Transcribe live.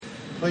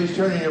Please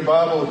turn in your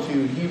Bible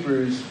to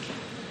Hebrews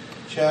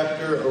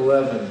chapter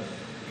 11.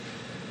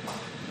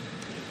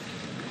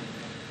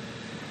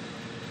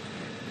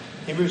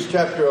 Hebrews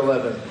chapter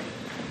 11.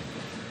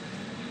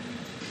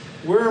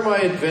 Where are my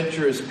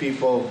adventurous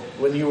people?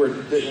 When you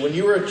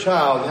were a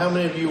child, how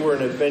many of you were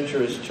an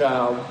adventurous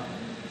child?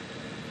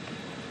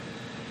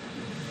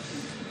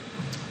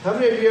 How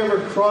many of you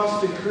ever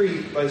crossed a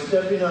creek by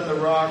stepping on the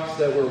rocks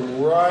that were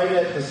right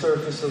at the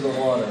surface of the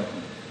water?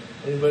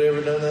 Anybody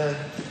ever done that?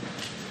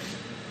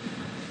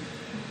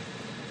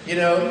 You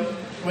know,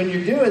 when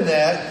you're doing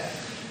that,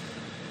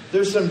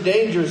 there's some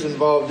dangers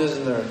involved,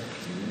 isn't there?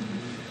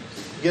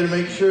 You got to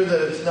make sure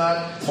that it's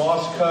not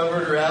moss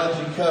covered or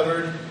algae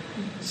covered,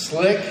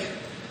 slick.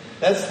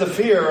 That's the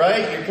fear,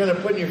 right? You're kind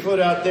of putting your foot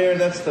out there, and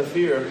that's the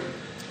fear.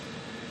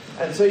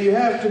 And so you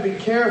have to be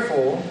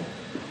careful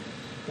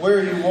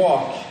where you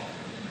walk.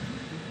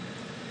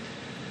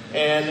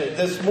 And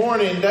this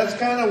morning, that's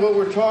kind of what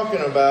we're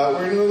talking about.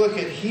 We're going to look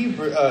at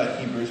Hebrews.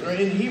 Or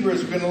in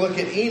Hebrews, we're going to look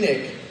at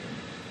Enoch.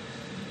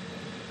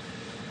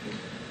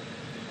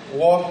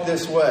 Walk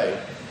this way.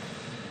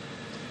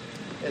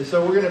 And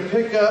so we're going to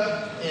pick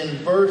up in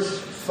verse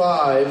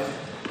 5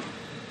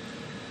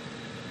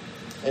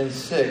 and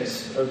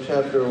 6 of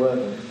chapter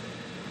 11.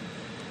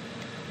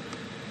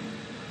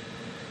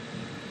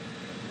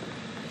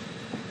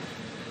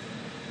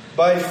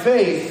 By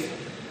faith,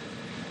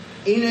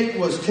 Enoch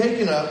was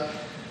taken up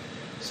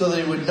so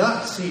that he would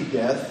not see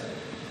death,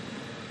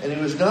 and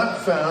he was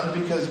not found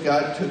because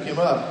God took him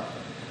up.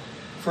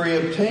 For he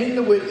obtained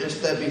the witness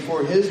that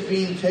before his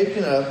being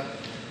taken up,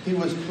 he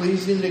was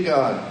pleasing to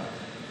God.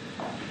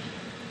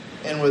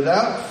 And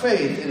without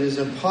faith it is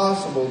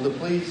impossible to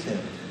please him.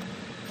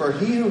 For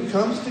he who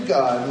comes to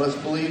God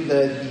must believe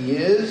that he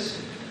is,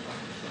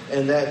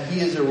 and that he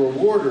is a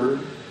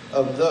rewarder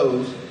of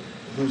those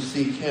who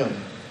seek him.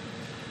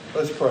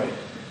 Let's pray.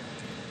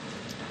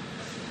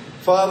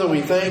 Father,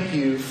 we thank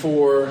you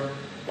for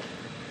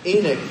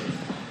Enoch.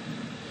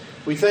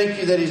 We thank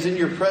you that he's in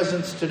your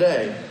presence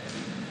today,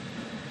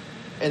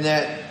 and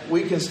that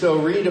we can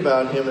still read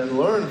about him and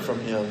learn from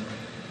him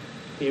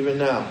even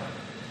now.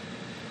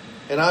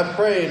 And I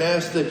pray and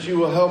ask that you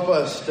will help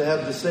us to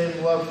have the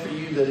same love for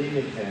you that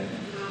Enoch had.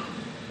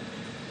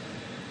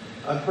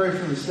 I pray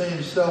for the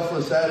same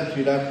selfless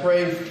attitude. I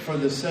pray for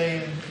the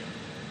same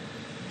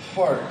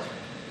heart.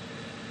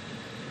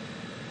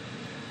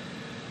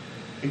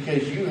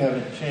 Because you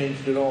haven't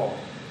changed at all.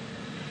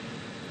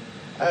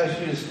 I ask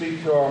you to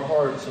speak to our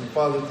hearts. And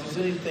Father, if there's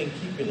anything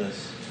keeping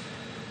us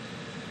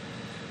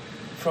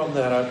from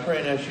that, I pray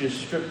and ask you to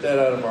strip that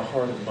out of our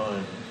heart and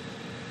mind.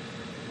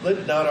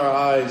 Let not our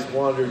eyes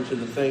wander to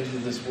the things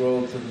of this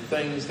world, to the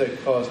things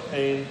that cause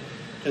pain,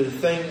 to the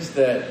things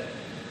that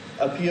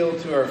appeal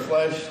to our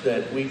flesh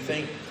that we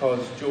think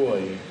cause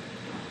joy.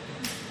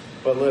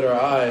 But let our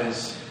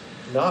eyes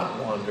not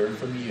wander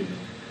from you.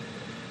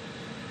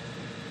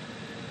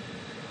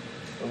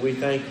 And we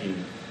thank you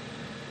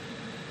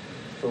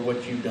for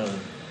what you've done.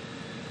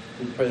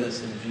 We pray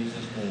this in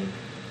Jesus' name.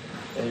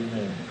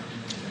 Amen.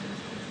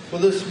 Well,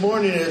 this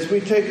morning, as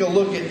we take a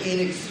look at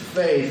Enoch's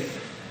faith,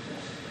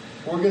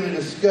 we're going to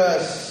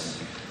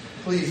discuss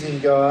pleasing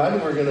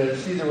God. We're going to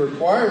see the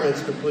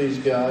requirements to please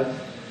God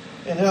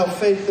and how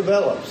faith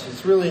develops.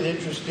 It's really an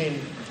interesting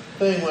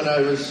thing. When I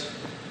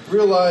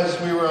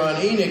realized we were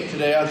on Enoch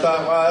today, I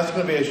thought, wow, that's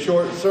going to be a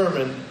short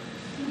sermon.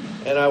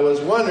 And I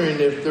was wondering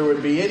if there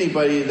would be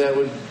anybody that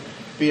would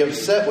be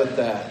upset with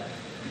that.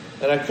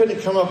 And I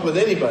couldn't come up with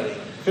anybody.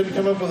 Couldn't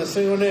come up with a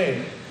single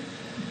name.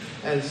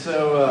 And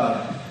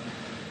so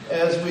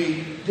as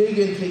we dig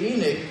into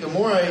Enoch, the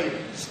more I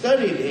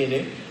studied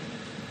Enoch,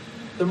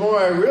 the more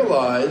I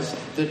realized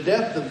the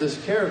depth of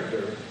this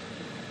character.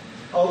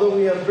 Although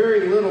we have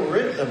very little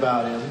written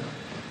about him,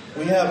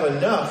 we have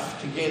enough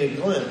to gain a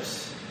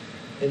glimpse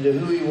into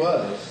who he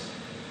was.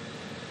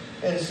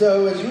 And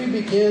so as we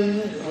begin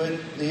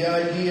with the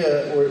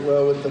idea,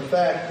 with the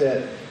fact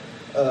that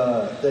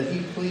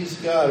he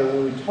pleased God, or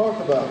when we talk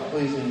about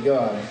pleasing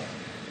God,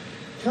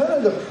 kind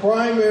of the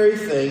primary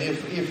thing,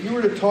 if you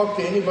were to talk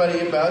to anybody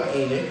about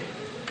Enoch,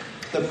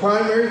 the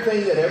primary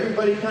thing that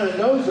everybody kind of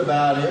knows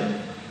about him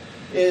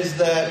is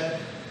that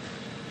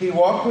he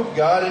walked with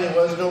God and he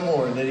was no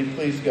more, and that he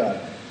pleased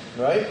God.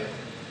 Right?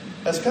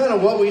 That's kind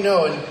of what we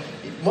know. And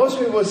most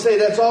people would say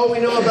that's all we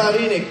know about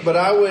Enoch, but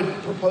I would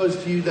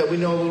propose to you that we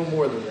know a little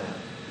more than that.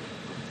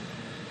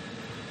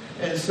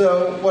 And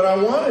so what I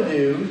want to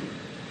do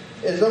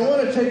is I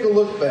want to take a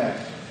look back.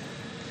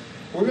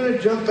 We're going to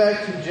jump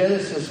back to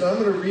Genesis, and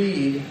I'm going to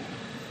read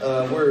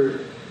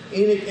where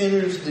Enoch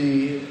enters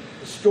the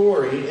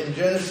story in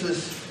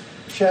Genesis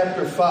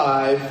chapter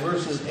 5,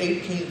 verses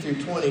 18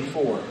 through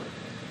 24.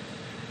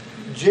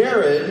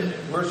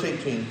 Verse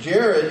 18,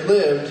 Jared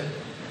lived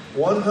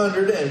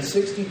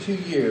 162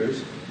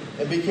 years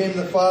and became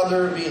the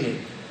father of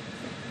Enoch.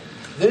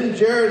 Then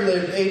Jared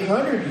lived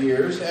 800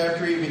 years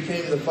after he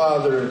became the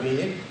father of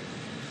Enoch,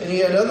 and he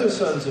had other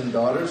sons and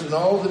daughters, and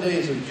all the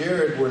days of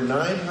Jared were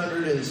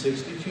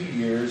 962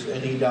 years,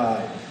 and he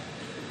died.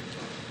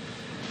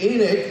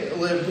 Enoch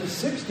lived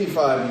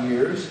 65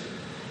 years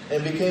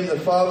and became the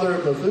father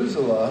of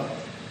Methuselah.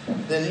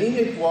 Then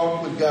Enoch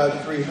walked with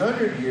God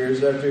 300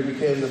 years after he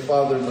became the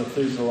father of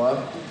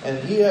Methuselah, and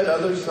he had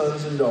other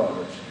sons and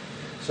daughters.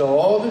 So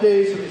all the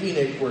days of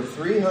Enoch were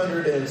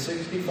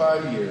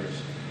 365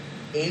 years.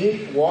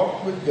 Enoch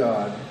walked with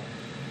God.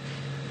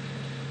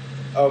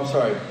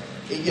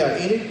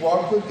 Enoch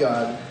walked with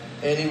God,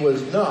 and he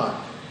was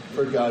not,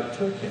 for God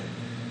took him.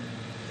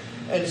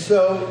 And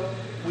so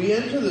we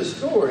enter the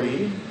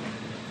story,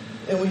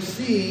 and we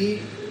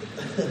see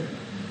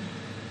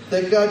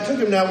that God took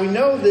him. Now we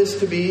know this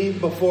to be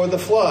before the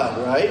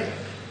flood, right?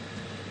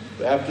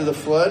 After the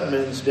flood,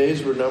 men's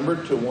days were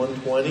numbered to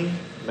 120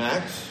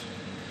 max.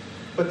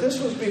 But this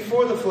was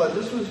before the flood.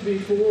 This was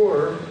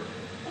before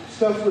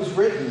stuff was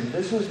written.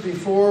 This was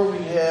before we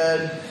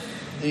had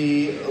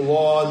the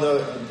law,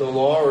 the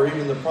law, or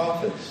even the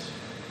prophets.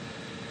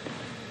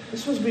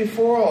 This was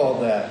before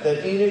all that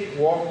Enoch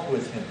walked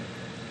with him.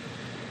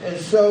 And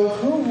so,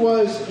 who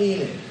was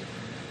Enoch?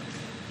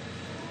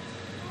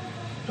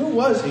 Who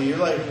was he? You're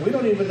like, we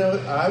don't even know.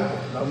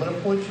 I'm going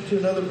to point you to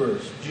another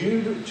verse.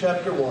 Jude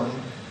chapter 1,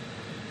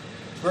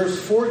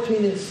 verse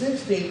 14 and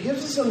 16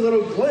 gives us a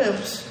little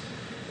glimpse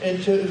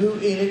into who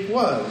Enoch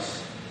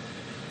was.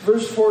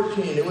 Verse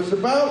 14, it was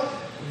about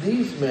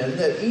these men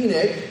that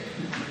Enoch,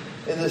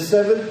 in the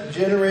 7th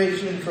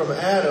generation from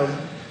Adam,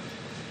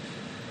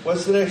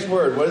 what's the next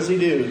word? What does he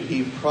do?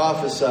 He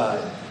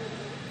prophesied.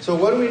 So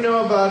what do we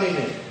know about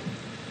Enoch?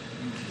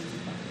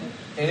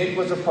 Enoch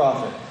was a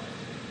prophet.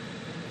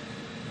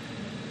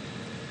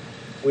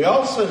 We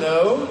also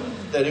know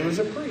that he was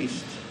a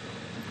priest.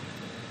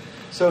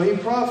 So he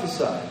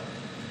prophesied,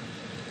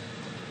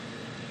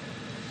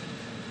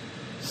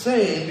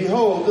 saying,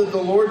 behold, that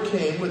the Lord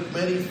came with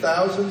many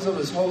thousands of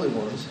his holy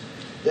ones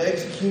to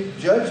execute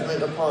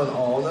judgment upon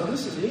all. Now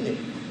this is Enoch.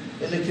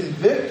 And to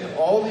convict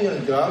all the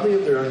ungodly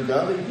of their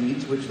ungodly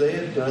deeds, which they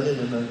had done in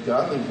an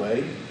ungodly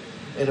way,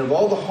 and of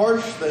all the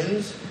harsh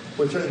things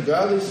which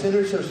ungodly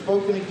sinners have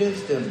spoken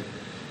against him.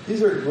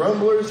 These are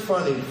grumblers,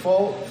 finding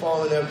fault,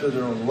 following after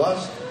their own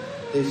lust.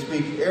 They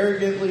speak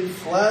arrogantly,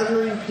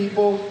 flattering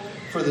people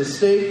for the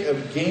sake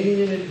of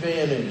gaining an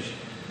advantage.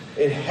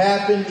 It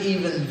happened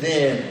even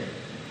then.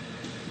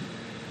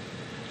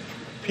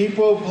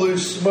 People blew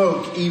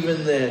smoke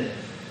even then.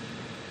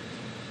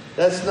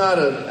 That's not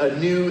a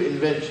new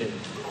invention.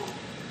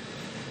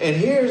 And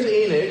here's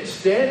Enoch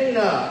standing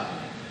up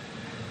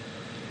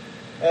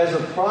as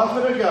a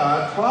prophet of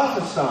God,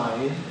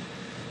 prophesying,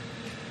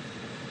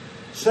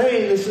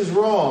 saying this is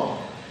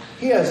wrong.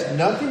 He has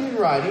nothing in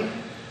writing.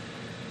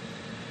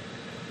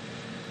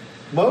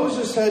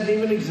 Moses hadn't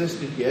even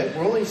existed yet.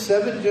 We're only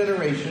 7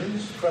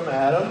 generations from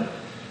Adam.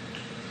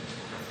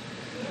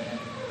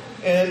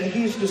 And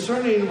he's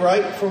discerning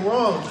right from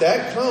wrong.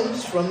 That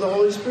comes from the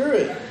Holy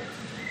Spirit.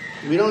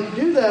 We don't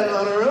do that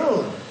on our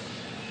own.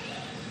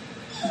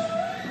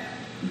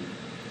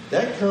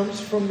 That comes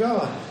from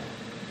God.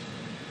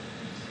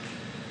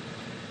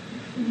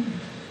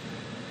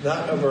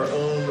 Not of our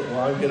own, well,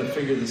 I'm going to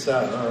figure this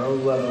out on our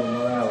own level of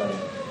morality.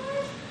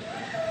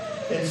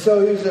 And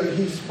so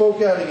he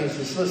spoke out against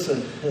this.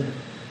 Listen,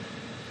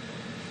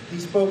 he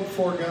spoke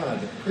for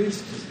God.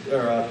 Priests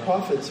or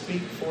prophets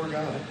speak for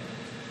God.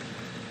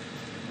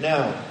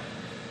 Now,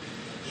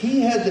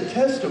 he had the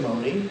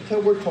testimony,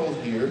 that we're told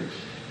here,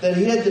 that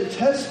he had the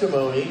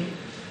testimony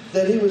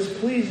that he was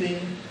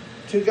pleasing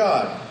to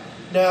God.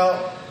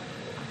 Now,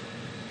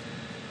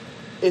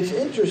 it's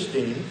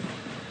interesting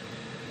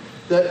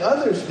that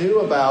others knew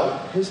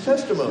about his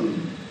testimony.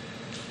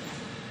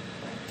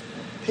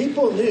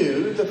 People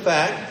knew the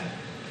fact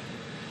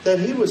that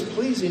he was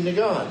pleasing to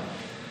God.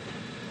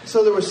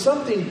 So there was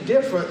something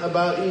different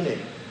about Enoch.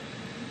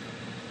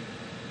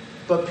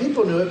 But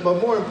people knew it,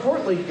 but more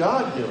importantly,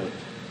 God knew it.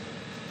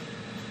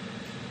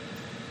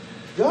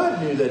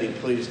 God knew that he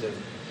pleased him.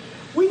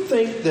 We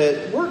think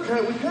that we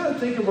kind of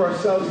think of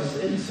ourselves as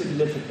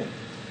insignificant.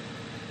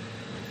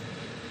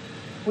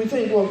 We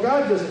think, well,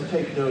 God doesn't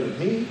take note of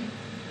me.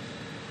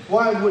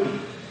 Why would he?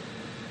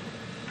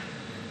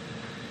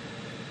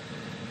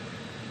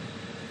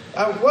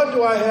 What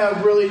do I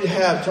really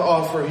have to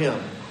offer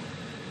him?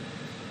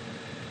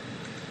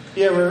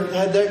 You ever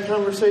had that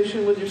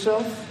conversation with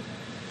yourself?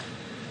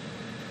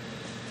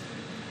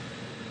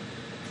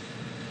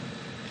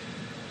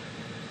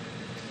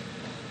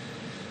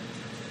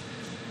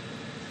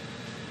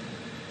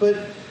 But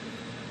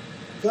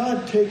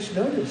God takes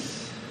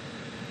notice.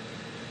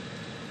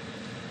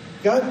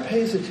 God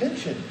pays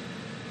attention.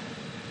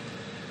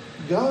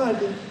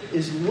 God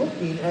is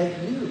looking at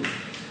you.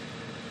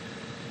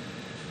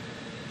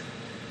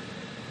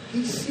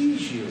 He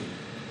sees you.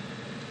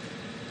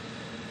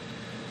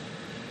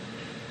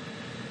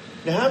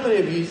 Now, how many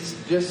of you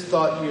just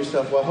thought to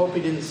yourself, well, I hope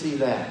he didn't see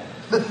that?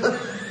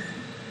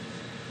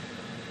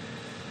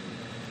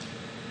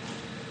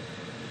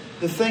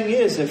 The thing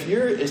is, if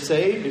you're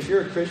saved, if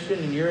you're a Christian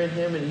and you're in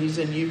him and he's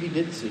in you, he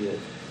did see it.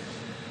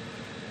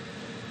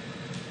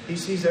 He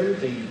sees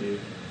everything you do.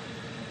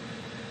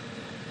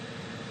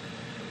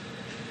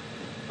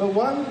 But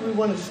why would we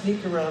want to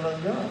sneak around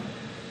on God?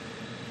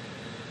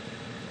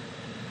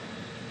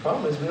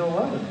 Problem is we don't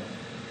love Him.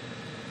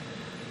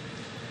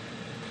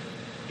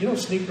 You don't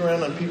sneak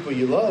around on people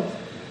you love.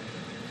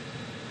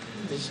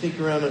 You sneak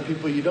around on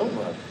people you don't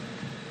love.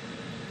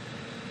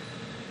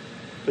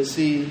 But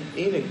see,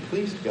 Enoch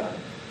pleased God.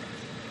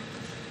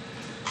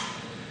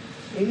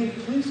 Enoch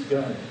pleased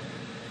God.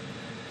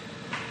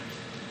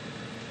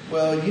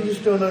 Well, you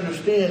just don't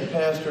understand,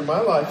 Pastor.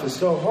 My life is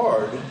so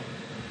hard.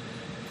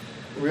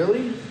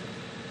 Really?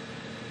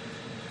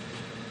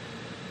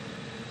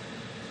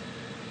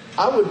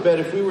 I would bet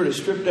if we were to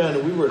strip down,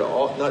 and we were to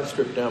not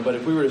strip down, but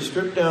if we were to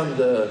strip down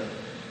the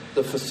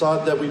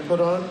facade that we put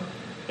on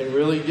and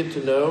really get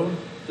to know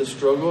the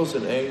struggles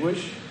and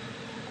anguish,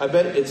 I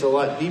bet it's a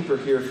lot deeper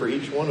here for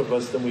each one of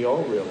us than we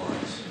all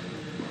realize.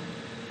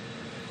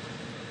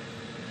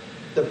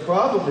 The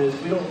problem is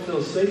we don't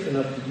feel safe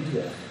enough to do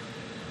that.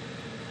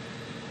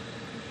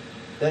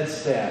 That's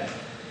sad.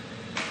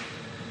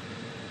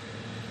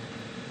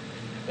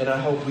 And I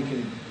hope we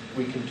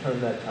can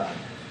turn that tide.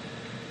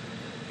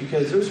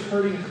 Because there's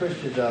hurting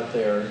Christians out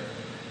there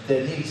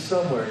that need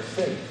somewhere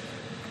safe.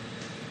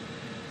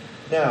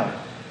 Now,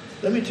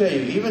 let me tell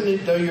you,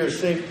 even though you're a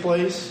safe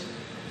place,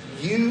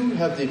 you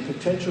have the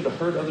potential to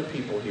hurt other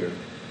people here.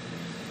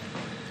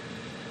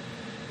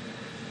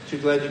 Aren't you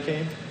glad you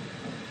came?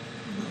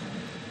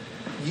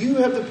 You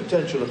have the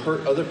potential to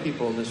hurt other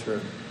people in this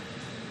room.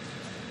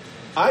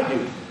 I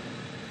do.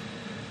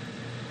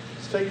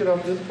 Let's take it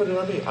off. Let's put it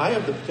on me. I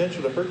have the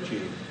potential to hurt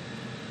you.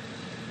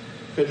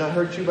 Couldn't I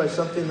hurt you by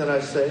something that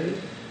I say?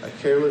 A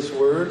careless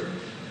word?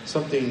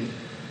 Something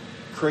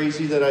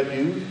crazy that I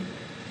do?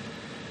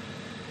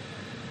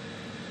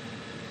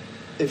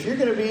 If you're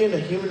going to be in a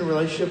human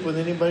relationship with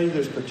anybody,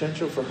 there's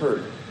potential for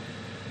hurt.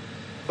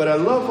 But I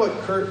love what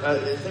Kurt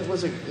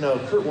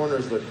Warner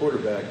is the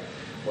quarterback.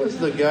 What was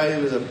the guy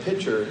who was a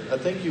pitcher? I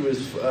think he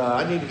was,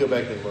 I need to go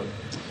back and look.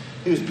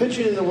 He was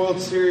pitching in the World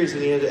Series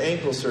and he had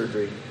ankle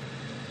surgery.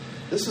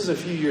 This was a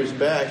few years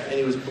back, and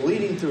he was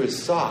bleeding through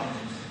his sock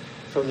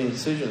from the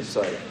incision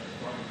site.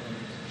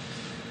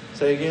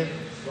 Say again?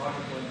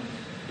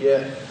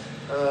 Yeah.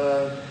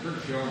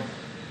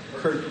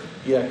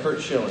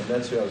 Curt Schilling.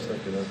 That's who I was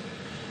thinking of.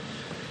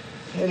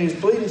 And he's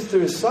bleeding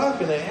through his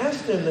sock, and they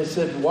asked him, they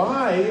said,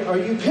 "Why are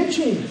you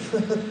pitching?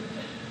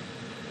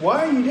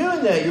 Why are you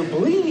doing that? You're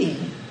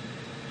bleeding."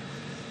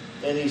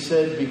 And he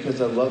said,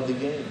 "Because I love the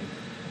game.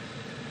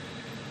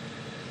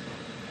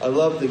 I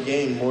love the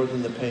game more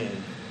than the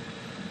pain."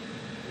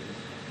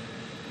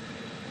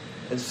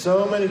 And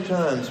so many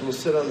times we'll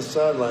sit on the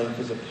sideline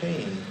because of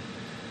pain,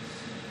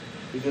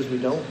 because we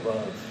don't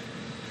love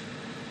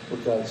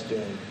what God's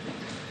doing.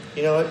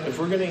 You know what? If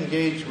we're going to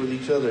engage with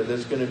each other,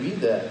 there's going to be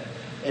that.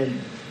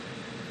 And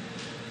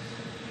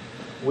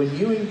when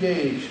you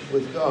engage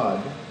with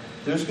God,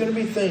 there's going to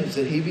be things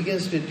that He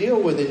begins to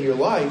deal with in your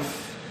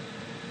life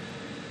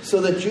so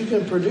that you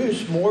can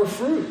produce more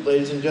fruit,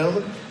 ladies and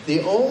gentlemen.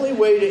 The only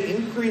way to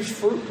increase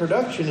fruit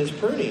production is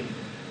pruning.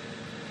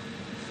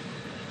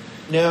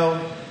 Now,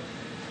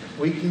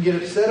 we can get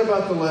upset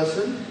about the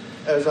lesson,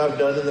 as I've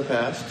done in the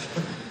past.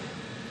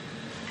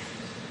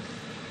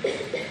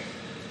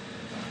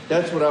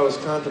 That's what I was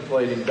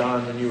contemplating,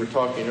 Don, when you were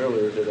talking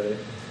earlier today.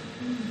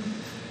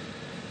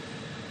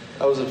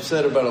 I was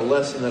upset about a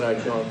lesson that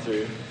I'd gone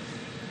through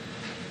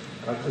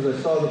because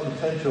I saw the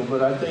potential,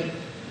 but I think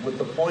what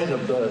the point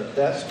of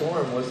that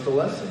storm was the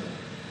lesson.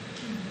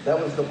 That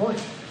was the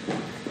point.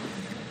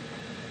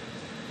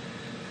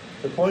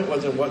 The point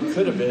wasn't what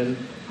could have been,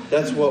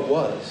 that's what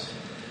was.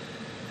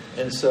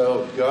 And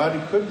so God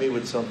equipped me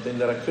with something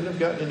that I couldn't have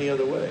gotten any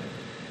other way.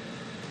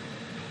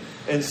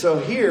 And so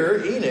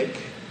here, Enoch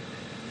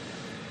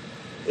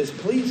is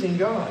pleasing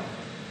God.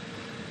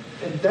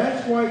 And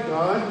that's why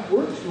God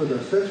works with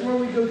us. That's why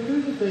we go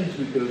through the things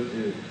we go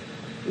through.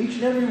 Each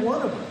and every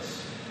one of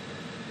us.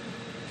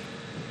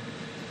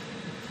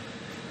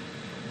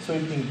 So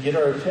He can get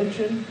our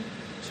attention.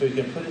 So He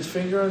can put His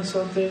finger on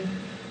something.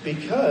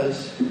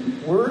 Because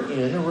we're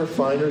in a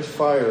refiner's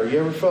fire. You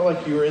ever felt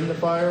like you were in the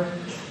fire?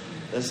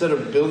 Instead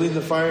of building the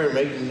fire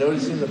and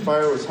noticing the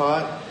fire was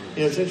hot.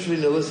 You know, it's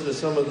interesting to listen to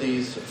some of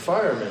these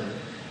firemen.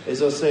 Is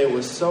they'll say it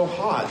was so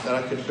hot that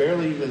I could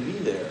barely even be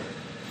there.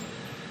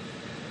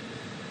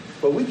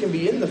 But we can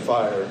be in the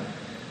fire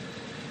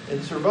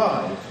and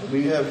survive.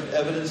 We have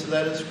evidence of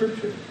that in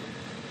Scripture.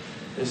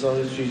 As long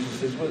as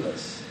Jesus is with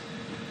us.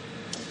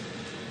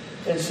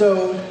 And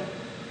so,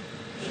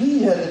 he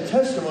had a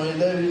testimony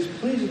that he was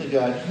pleasing to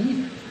God.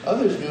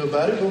 Others knew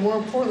about it, but more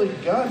importantly,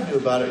 God knew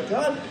about it.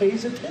 God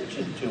pays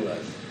attention to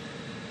us.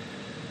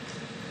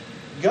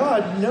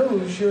 God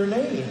knows your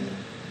name.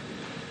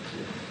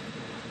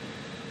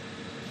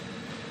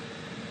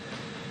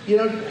 You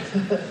know,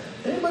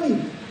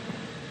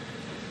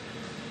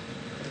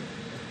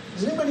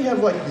 does anybody have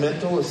like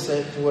mental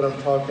assent to what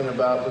I'm talking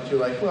about? But you're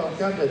like, well,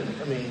 God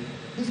doesn't,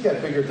 He's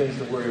got bigger things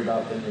to worry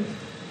about than me.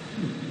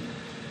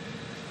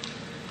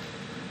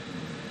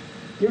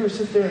 You ever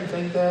sit there and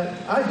think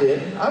that? I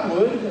did. I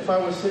would if I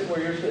was sitting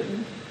where you're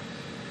sitting.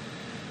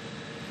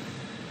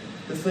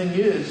 The thing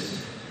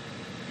is,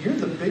 you're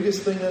the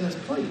biggest thing on his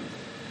plate.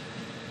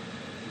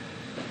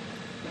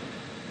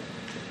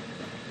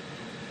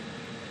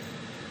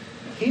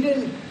 He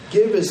didn't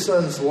give his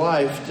son's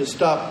life to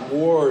stop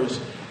wars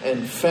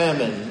and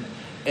famine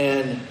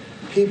and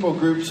people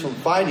groups from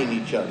fighting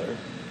each other.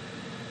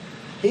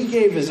 He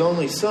gave his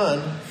only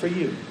son for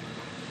you.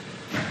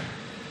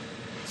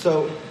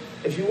 So,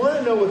 if you want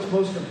to know what's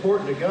most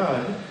important to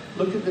God,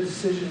 look at the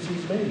decisions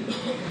he's made.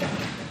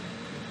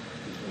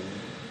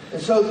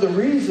 And so the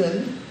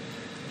reason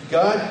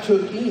God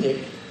took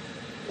Enoch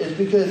is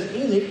because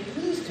Enoch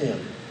pleased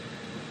him.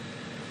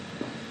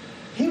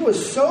 He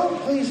was so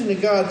pleasing to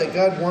God that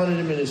God wanted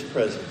him in his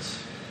presence.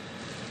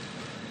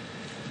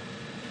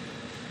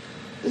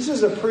 This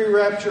is a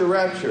pre-rapture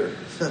rapture.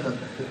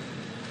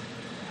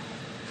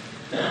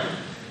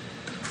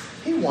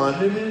 He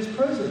wanted him in his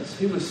presence.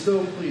 He was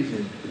so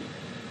pleasing.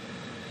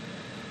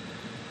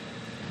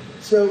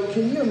 So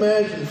can you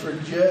imagine for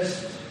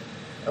just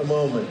a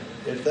moment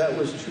if that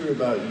was true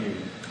about you?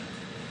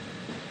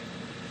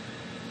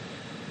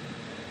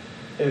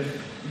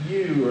 If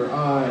you or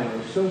I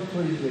were so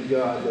pleased with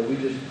God that we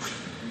just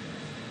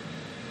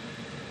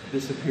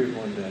disappeared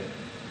one day.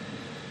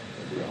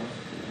 That'd be awesome.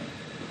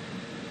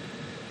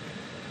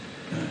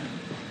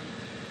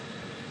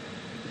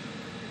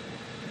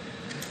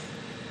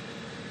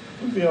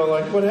 We'd be all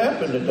like, what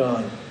happened to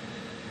Don?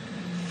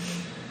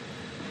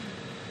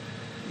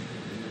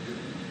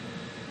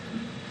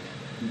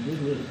 He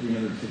did live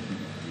 360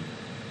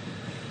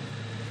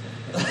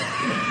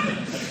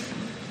 years.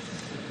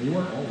 You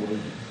weren't always.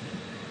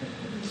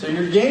 So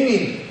you're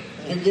gaining.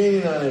 You're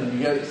gaining on him.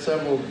 You got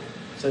several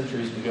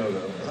centuries to go,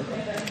 though.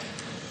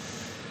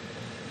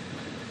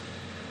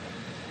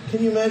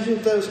 Can you imagine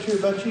if that was true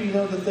about you? You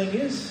know, the thing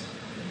is,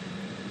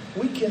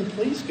 we can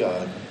please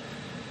God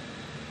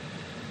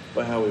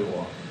by how we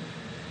walk.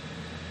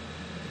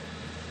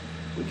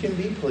 We can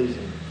be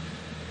pleasing.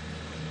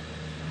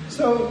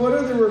 So what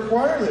are the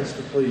requirements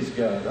to please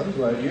God? I'm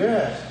glad you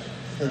asked.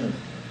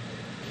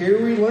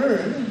 Here we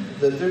learn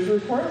that there's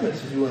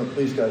requirements if you want to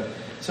please God.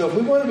 So if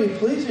we want to be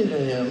pleasing to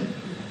Him,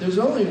 there's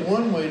only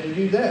one way to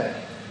do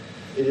that.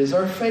 It is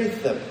our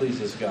faith that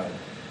pleases God.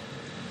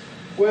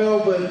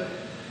 Well, but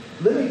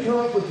let me come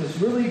up with this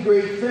really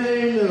great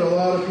thing that a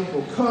lot of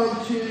people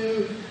come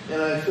to,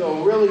 and I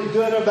feel really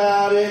good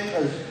about it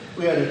because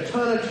we had a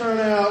ton of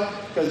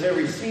turnout, because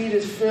every seat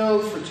is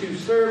filled for 2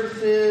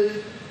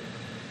 services.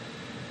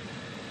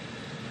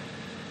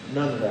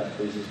 None of that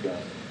pleases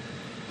God.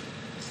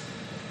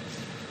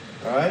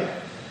 All right?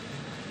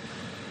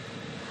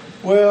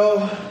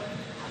 Well,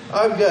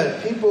 I've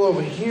got people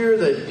over here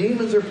that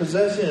demons are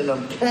possessing, and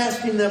I'm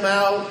casting them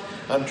out.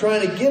 I'm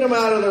trying to get them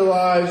out of their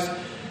lives,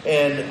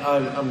 and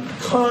I'm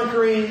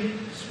conquering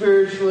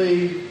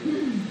spiritually.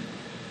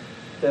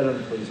 That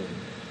doesn't please Him.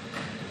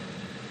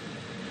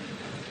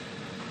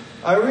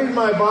 I read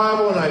my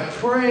Bible and I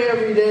pray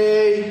every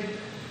day.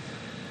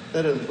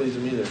 That doesn't please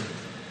Him either.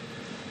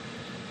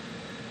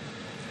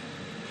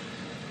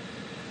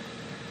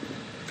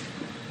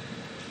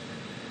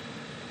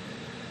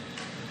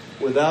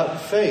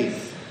 Without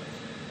faith,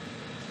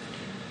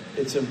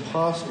 it's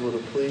impossible to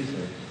please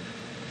Him.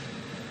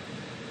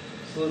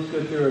 So let's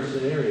go through our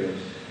scenarios.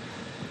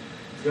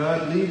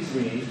 God leads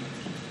me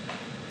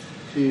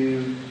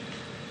to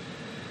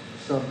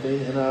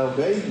something and I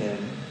obey Him.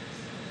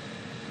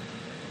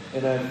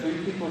 And I have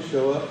 3 people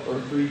show up or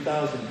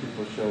 3,000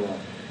 people show up.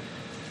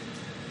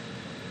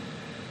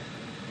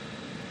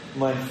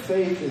 My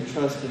faith and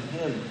trust in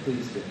Him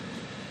pleased Him.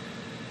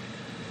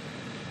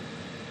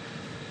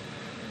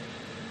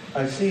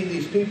 I see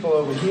these people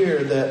over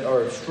here that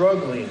are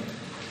struggling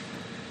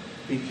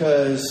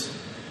because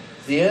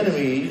the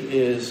enemy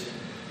is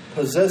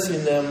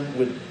possessing them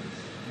with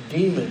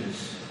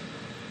demons.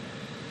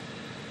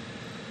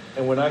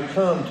 And when I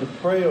come to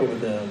pray over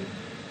them,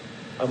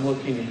 I'm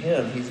looking to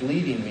Him. He's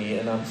leading me,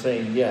 and I'm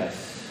saying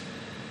yes.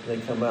 They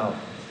come out.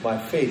 My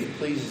faith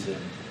pleases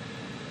Him.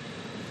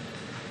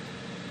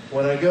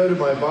 When I go to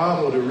my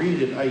Bible to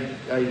read it,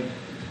 I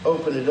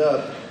open it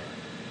up,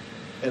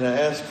 and I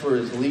ask for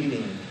His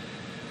leading.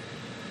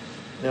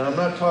 Now, I'm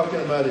not talking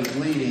about His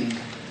leading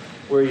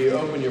where you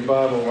open your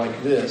Bible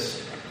like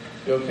this.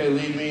 Okay,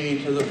 lead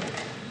me to the...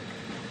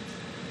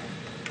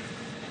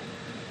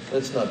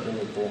 That's not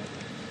biblical.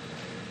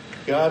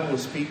 God will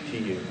speak to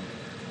you.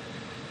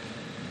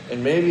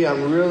 And maybe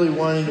I'm really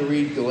wanting to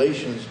read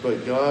Galatians,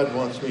 but God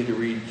wants me to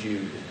read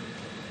Jude.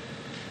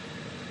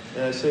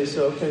 And I say,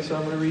 so I'm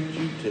going to read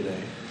Jude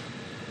today.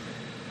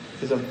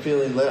 Because I'm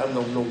feeling led. I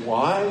don't know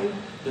why.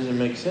 Doesn't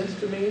make sense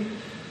to me.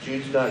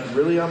 Jude's not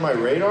really on my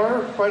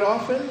radar quite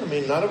often. I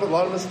mean, a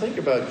lot of us think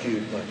about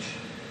Jude much.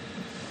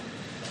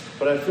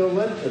 But I feel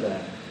led to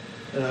that.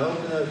 And I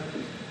open up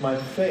my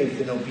faith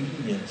and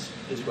obedience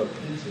is what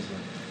pleases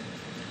Him.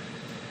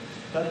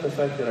 Not the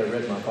fact that I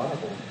read my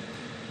Bible.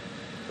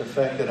 The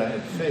fact that I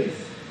have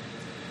faith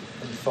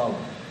and follow.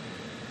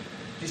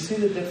 Do you see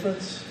the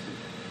difference?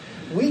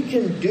 We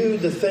can do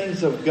the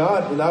things of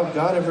God without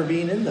God ever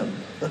being in them.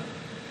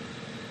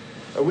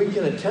 Or we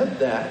can attempt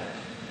that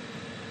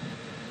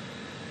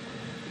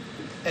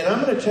And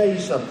I'm going to tell you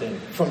something.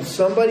 From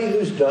somebody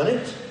who's done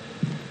it,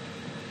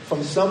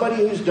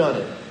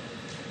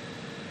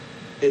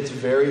 it's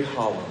very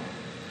hollow.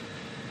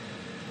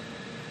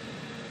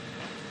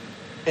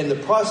 And the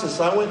process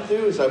I went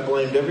through is I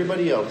blamed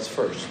everybody else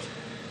first.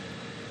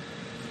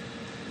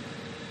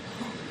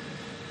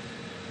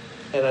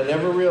 And I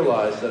never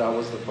realized that I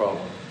was the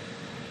problem.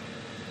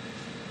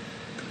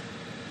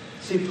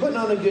 See, putting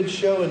on a good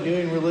show and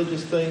doing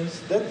religious things,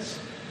 that's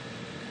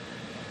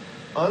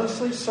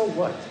honestly, so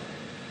what?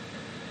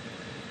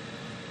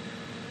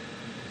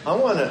 I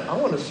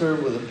want to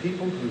serve with a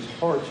people whose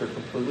hearts are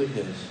completely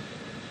His,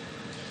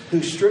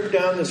 who strip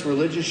down this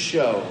religious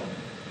show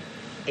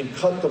and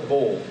cut the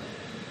bowl.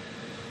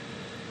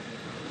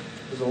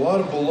 There's a lot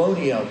of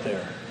baloney out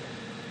there.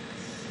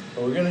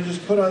 But we're going to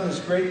just put on this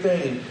great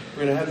thing, and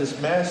we're going to have this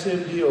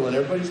massive deal, and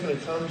everybody's going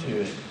to come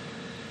to it.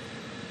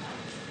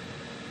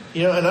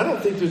 You know, and I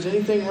don't think there's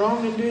anything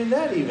wrong in doing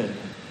that even,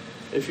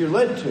 if you're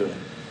led to it.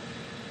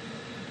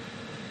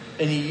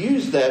 And you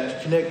use that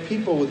to connect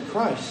people with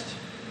Christ.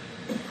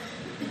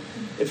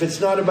 If it's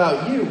not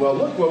about you, well,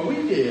 look what we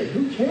did.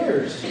 Who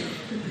cares?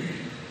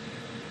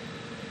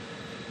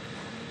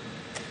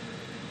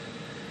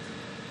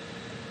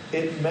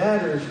 It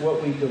matters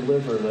what we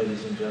deliver,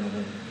 ladies and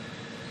gentlemen.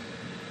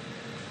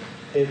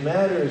 It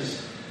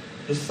matters.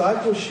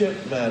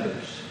 Discipleship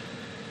matters.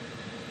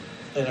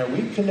 And are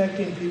we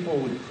connecting people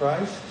with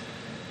Christ?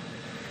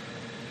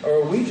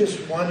 Or are we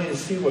just wanting to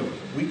see what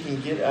we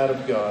can get out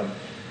of God?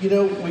 You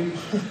know,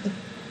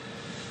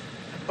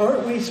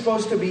 aren't we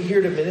supposed to be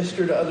here to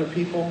minister to other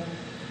people?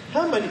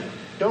 How many,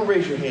 don't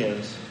raise your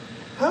hands,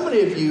 how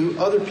many of you,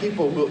 other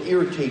people will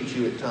irritate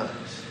you at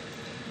times?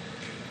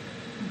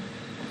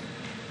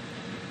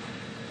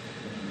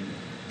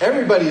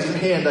 Everybody's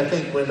hand, I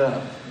think, went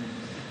up.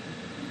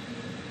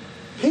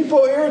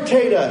 People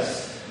irritate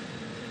us.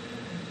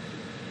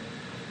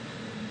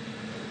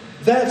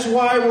 That's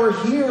why we're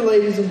here,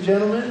 ladies and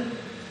gentlemen.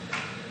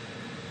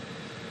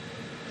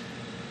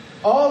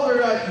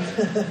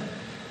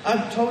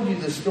 I've told you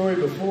this story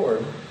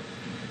before.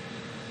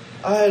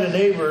 I had a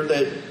neighbor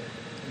that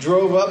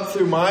drove up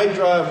through my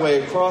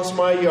driveway, across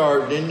my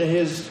yard,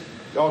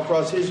 all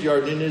across his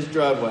yard, into his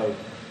driveway,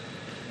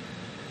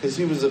 because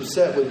he was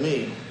upset with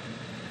me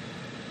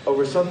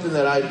over something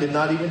that I did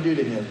not even do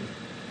to him.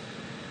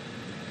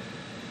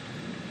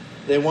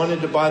 They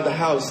wanted to buy the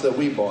house that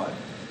we bought.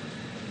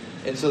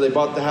 And so they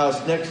bought the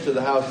house next to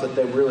the house that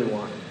they really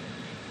wanted.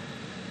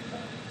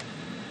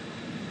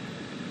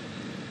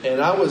 And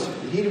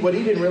what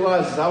he didn't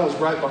realize is I was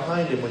right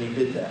behind him when he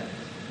did that.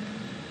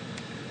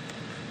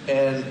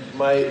 And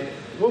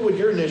what would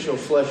your initial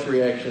flesh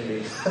reaction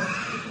be?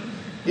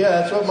 Yeah,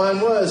 that's what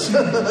mine was.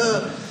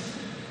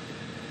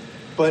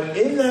 But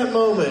in that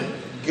moment,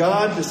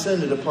 God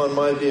descended upon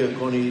my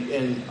vehicle,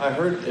 and I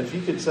heard, if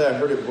you could say I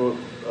heard it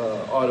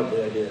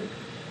audibly, I did.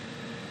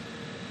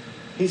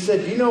 He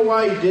said, "Do you know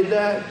why he did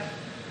that?"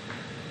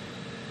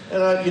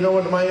 And you know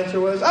what my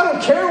answer was? "I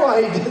don't care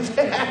why he did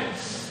that."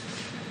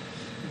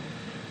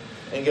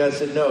 And God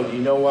said, "No, do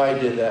you know why he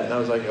did that?" And I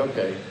was like,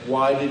 "Okay,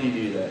 why did he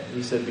do that?"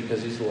 He said,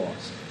 "Because he's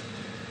lost."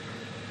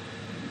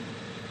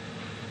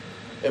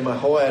 And my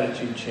whole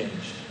attitude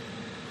changed.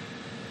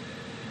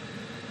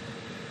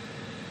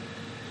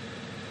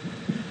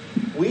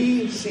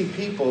 We see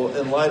people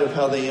in light of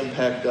how they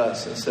impact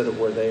us instead of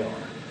where they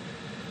are.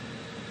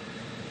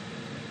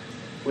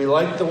 We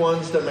like the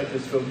ones that make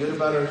us feel good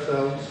about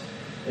ourselves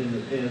and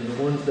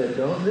the ones that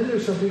don't. And then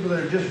there's some people that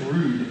are just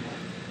rude.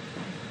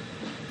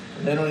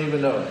 And they don't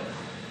even know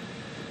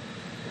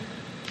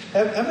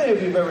it. How many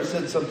of you have ever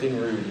said something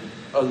rude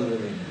other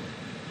than me?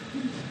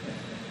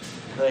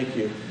 Thank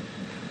you.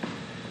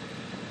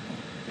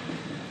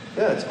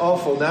 Yeah, it's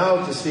awful.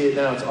 Now to see it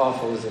now, it's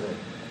awful, isn't it?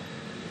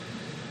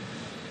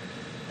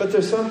 But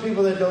there's some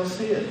people that don't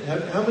see it.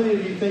 How many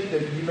of you think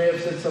that you may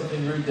have said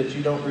something rude that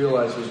you don't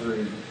realize was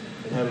rude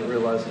and haven't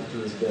realized it to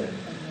this day?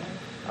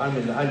 I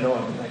know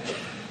I'm in that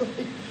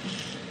category.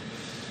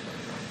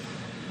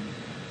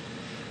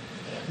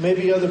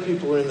 Maybe other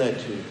people are in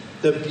that too.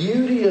 The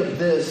beauty of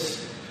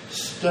this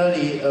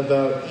study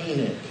about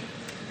Enoch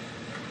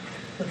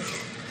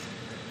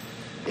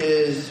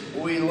is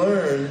we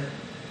learn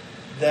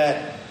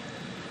that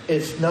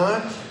it's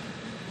not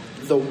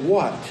the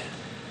what,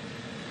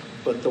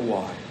 but the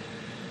why.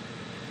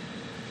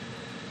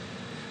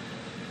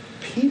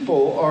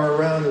 People are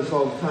around us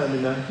all the time.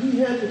 And now he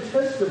had the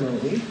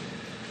testimony.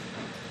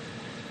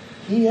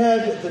 He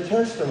had the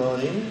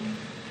testimony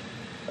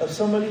of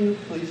somebody who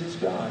pleases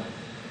God.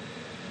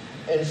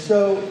 And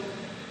so,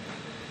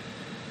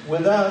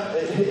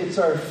 it's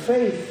our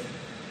faith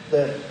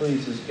that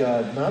pleases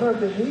God, not our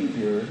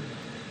behavior.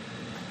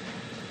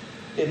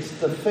 It's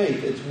the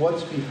faith. It's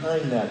what's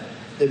behind that.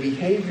 The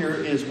behavior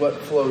is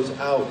what flows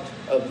out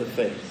of the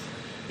faith.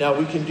 Now,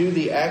 we can do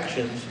the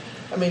actions.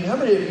 I mean, how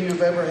many of you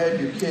have ever had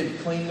your kid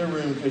clean their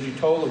room because you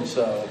told them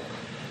so,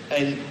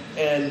 and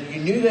you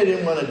knew they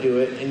didn't want to do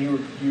it, and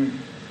you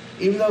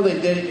even though they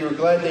did it, you were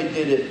glad they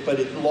did it, but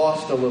it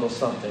lost a little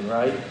something,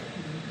 right?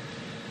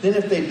 Then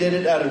if they did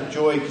it out of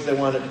joy because they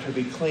want it to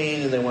be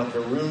clean and they want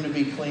their room to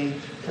be clean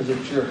because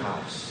it's your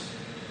house.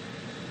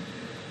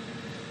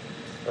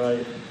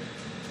 Right?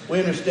 We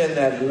understand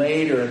that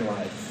later in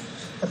life.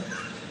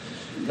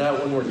 Not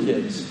when we're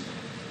kids.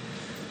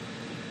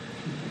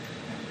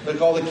 Look,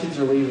 all the kids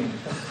are leaving.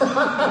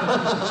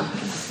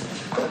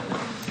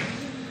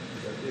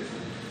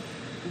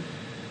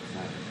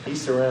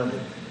 He's surrounded.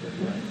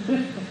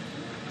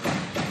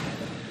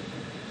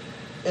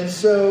 And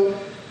so,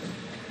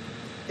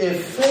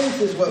 if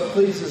faith is what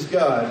pleases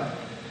God,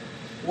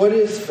 what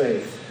is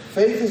faith?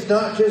 Faith is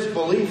not just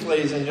belief,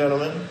 ladies and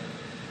gentlemen.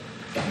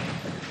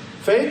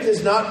 Faith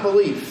is not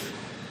belief.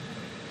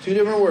 Two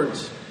different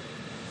words.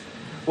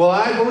 Well,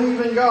 I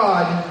believe in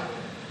God.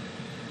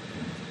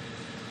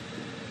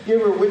 You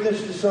ever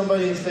witness to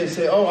somebody and they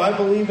say, oh, I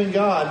believe in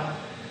God?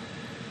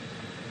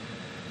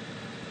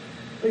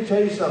 Let me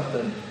tell you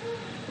something.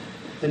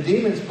 The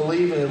demons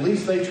believe and at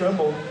least they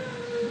tremble.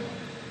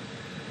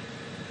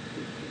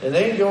 And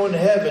they ain't going to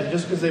heaven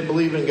just because they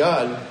believe in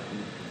God.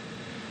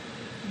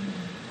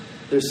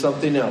 There's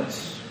something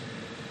else.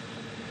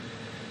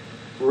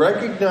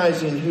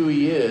 Recognizing who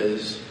He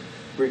is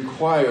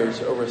requires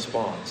a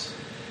response.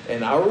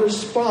 And our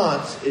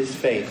response is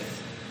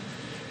faith.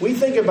 We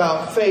think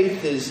about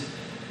faith as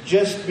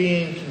just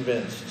being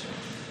convinced.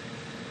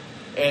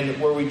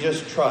 And where we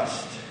just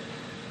trust.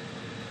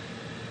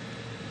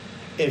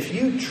 If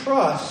you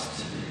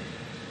trust,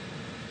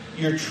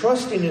 your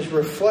trusting is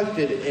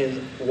reflected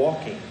in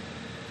walking.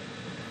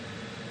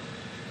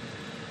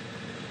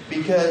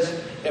 Because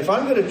if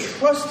I'm going to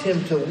trust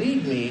Him to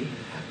lead me,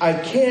 I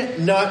can't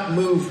not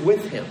move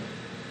with Him.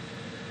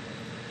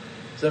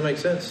 Does that make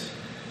sense?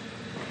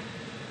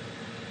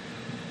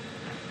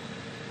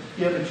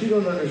 Yeah, but you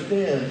don't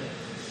understand.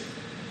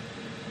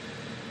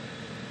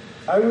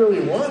 I really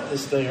want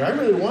this thing, or I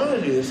really want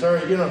to do this, or,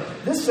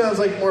 this sounds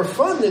like more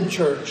fun than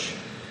church.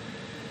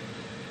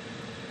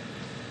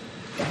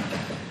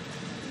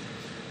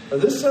 Or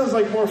this sounds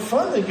like more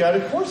fun than God.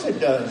 Of course it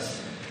does.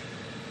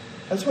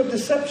 That's what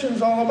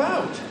deception's all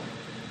about.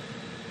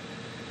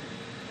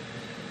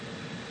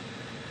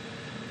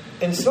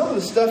 And some of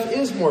the stuff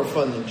is more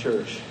fun than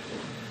church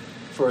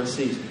for a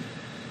season.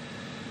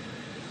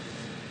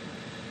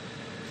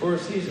 For a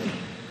season.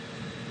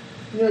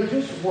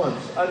 Just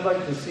once, I'd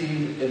like to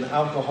see an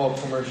alcohol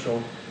commercial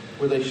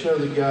where they show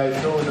the guy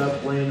throwing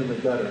up, laying in the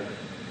gutter.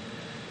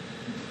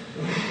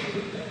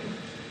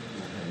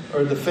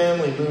 Or the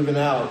family moving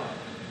out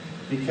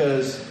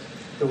because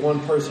the one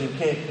person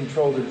can't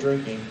control their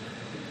drinking.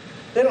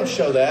 They don't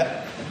show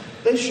that.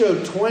 They show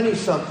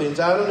 20-somethings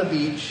out on the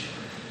beach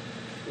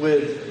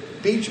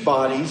with beach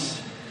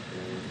bodies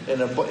and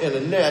a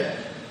net.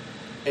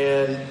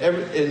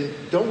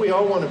 And don't we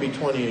all want to be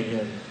 20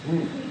 again?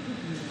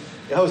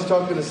 I was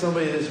talking to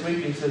somebody this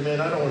week and said,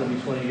 man, I don't want to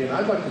be 20 again.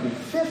 I'd like to be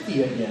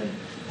 50 again.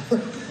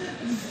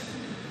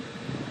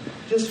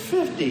 Just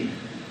 50.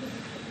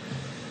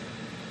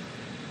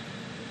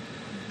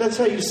 That's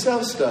how you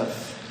sell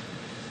stuff.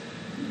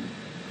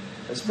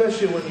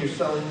 Especially when you're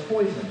selling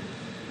poison.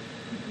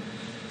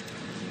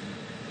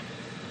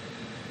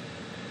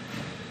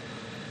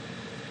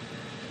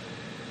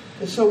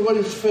 And so what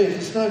is faith?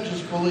 It's not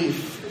just belief.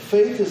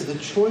 Faith is the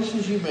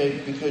choices you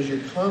make because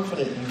you're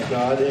confident in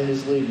God and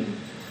His leading.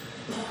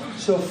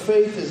 So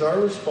faith is our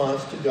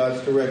response to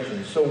God's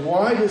direction. So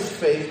why does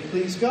faith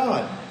please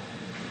God?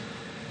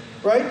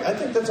 Right? I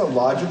think that's a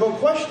logical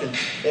question.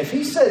 If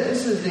He said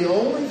this is the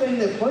only thing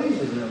that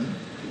pleases Him,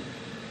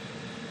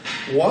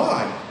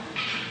 why?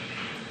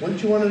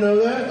 Wouldn't you want to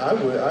know that? I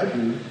would. I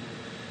do.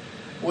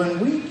 When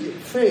we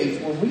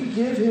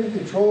give Him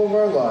control of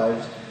our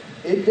lives,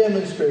 it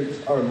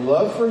demonstrates our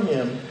love for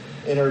Him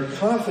and our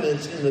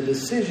confidence in the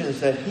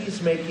decisions that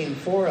He's making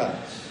for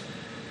us.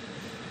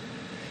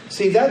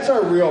 See, that's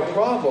our real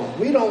problem.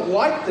 We don't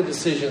like the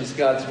decisions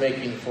God's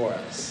making for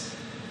us.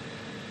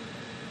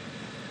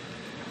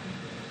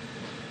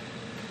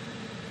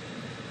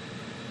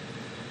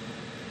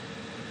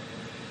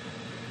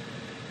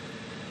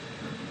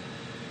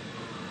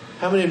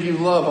 How many of you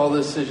love all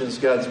the decisions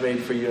God's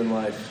made for you in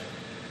life?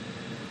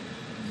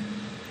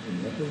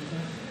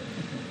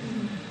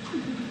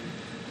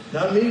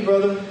 Not me,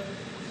 brother.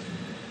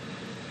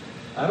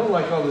 I don't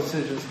like all the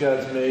decisions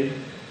God's made.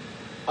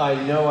 I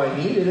know I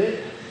needed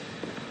it.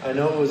 I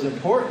know it was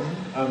important.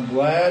 I'm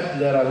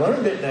glad that I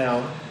learned it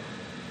now.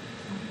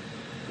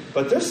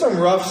 But there's some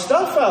rough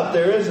stuff out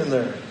there, isn't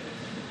there?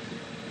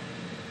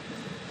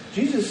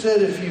 Jesus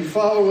said, if you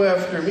follow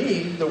after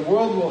me, the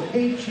world will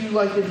hate you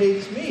like it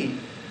hates me.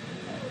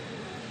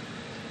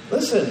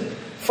 Listen,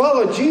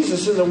 follow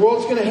Jesus and the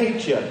world's going to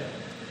hate you.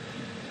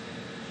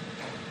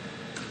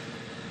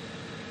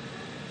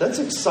 That's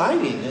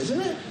exciting, isn't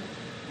it?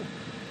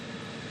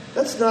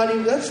 That's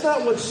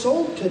not what's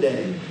sold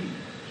today.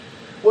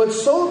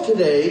 What's sold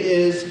today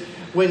is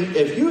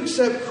if you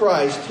accept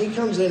Christ, He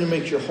comes in and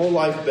makes your whole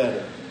life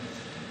better.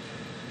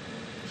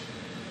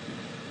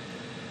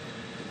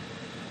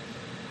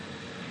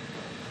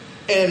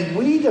 And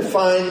we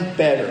define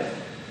better.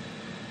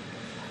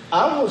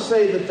 I will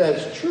say that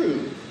that's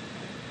true.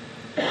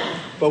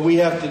 But we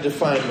have to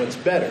define what's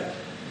better.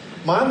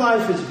 My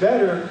life is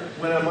better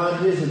when I'm on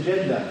His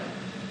agenda.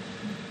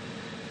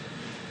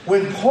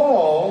 When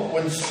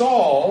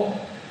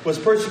Saul was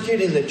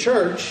persecuting the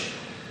church,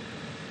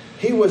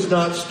 he was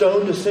not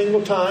stoned a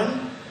single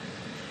time.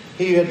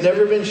 He had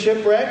never been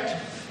shipwrecked.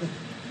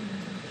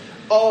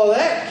 All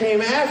that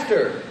came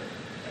after.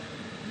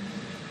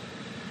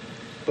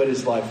 But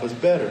his life was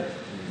better.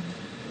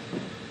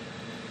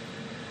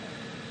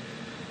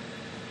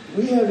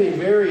 We have a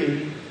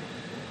very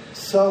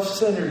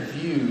self-centered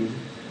view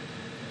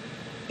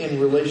in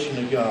relation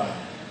to God.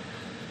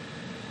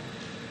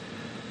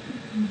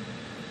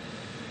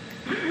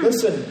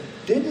 Listen,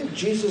 didn't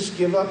Jesus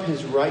give up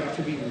His right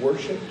to be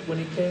worshipped when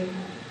He came?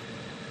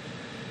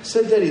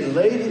 Said that He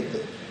laid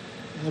it.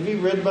 Have you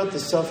read about the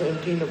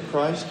self-emptying of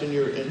Christ in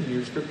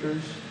your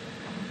scriptures?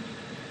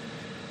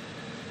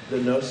 The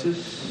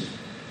Gnosis,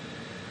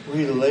 where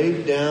He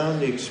laid down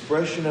the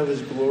expression of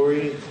His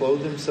glory and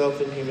clothed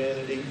Himself in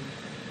humanity.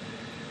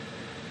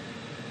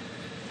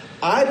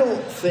 I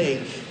don't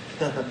think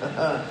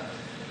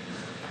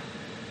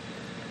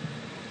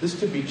this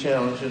could be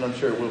challenged, and I'm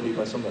sure it will be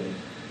by somebody.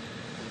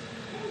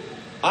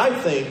 I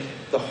think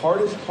the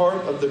hardest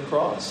part of the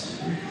cross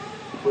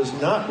was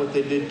not what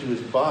they did to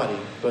His body,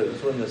 but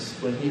it was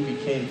when He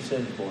became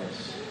sin for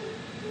us.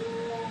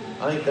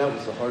 I think that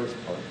was the hardest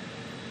part.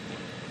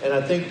 And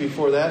I think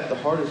before that, the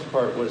hardest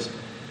part was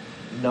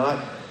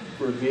not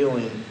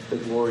revealing the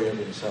glory of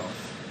Himself.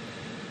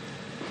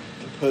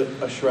 To put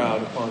a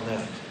shroud upon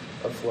that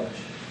of flesh.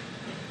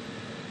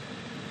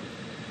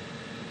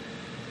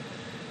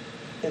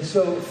 And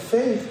so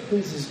faith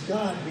pleases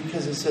God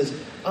because it says,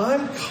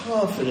 I'm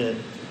confident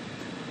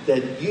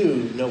that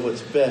you know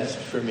what's best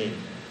for me.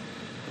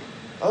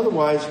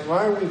 Otherwise,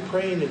 why are we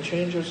praying to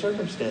change our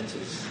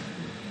circumstances?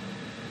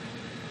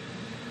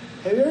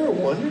 Have you ever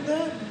wondered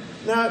that?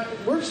 Now,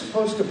 we're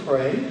supposed to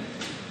pray.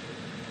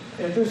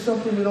 If there's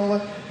something we don't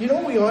like, you know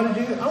what we ought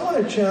to do? I want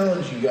to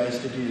challenge you guys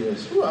to do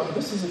this. Ooh,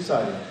 this is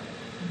exciting.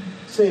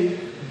 Say,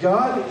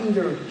 God,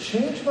 either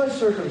change my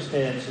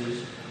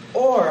circumstances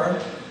or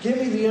give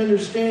me the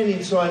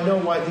understanding so I know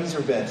why these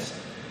are best.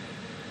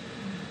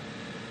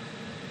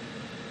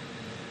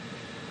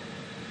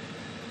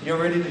 You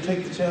ready to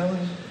take the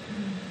challenge?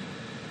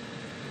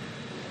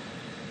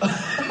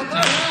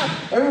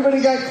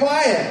 Everybody got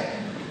quiet.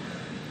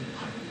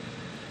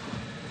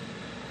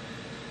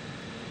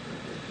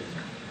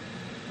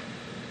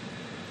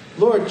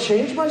 Lord,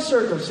 change my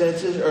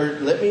circumstances or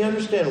let me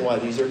understand why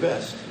these are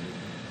best.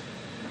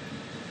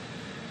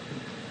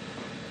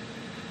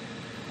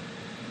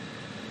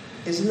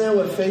 Isn't that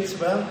what faith's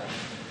about?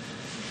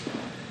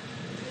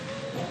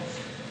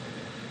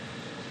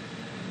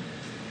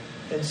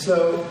 And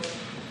so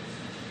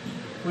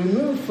we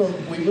move from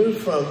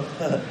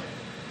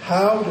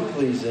how to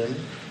please Him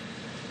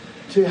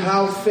to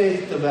how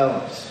faith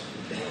develops.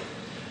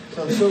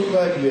 So I'm so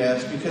glad you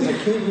asked, because I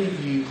can't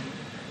leave you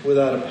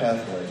without a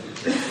pathway.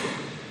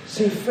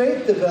 See,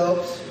 faith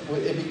develops,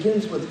 it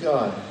begins with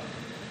God.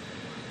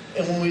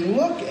 And when we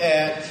look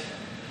at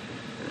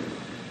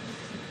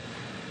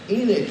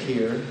Enoch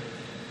here,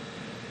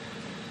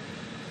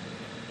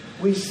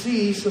 we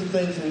see some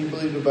things that he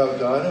believed about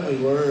God, and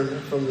we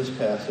learn from this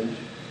passage.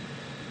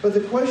 But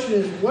the question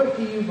is, what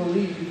do you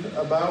believe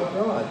about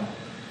God?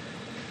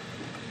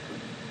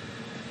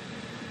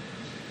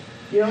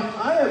 You know,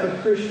 I have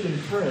a Christian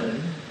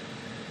friend,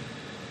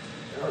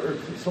 or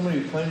somebody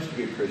who claims to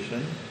be a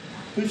Christian,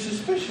 who's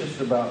suspicious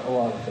about a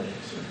lot of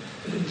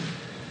things.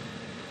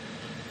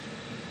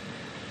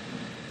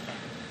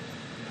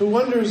 Who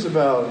wonders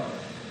about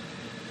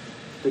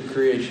the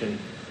creation.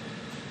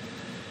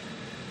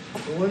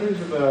 Who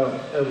wonders about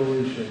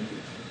evolution,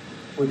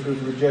 which was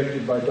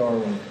rejected by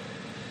Darwin.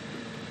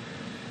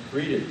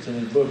 Read it. It's in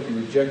his book. He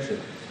rejects it.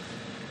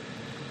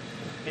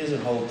 He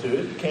doesn't hold to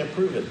it. He can't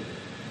prove it.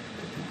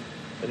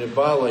 And it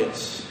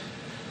violates,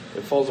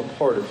 it falls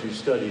apart if you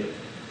study it.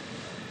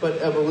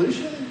 But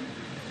evolution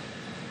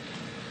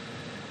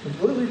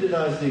completely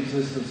denies the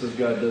existence of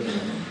God, doesn't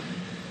it?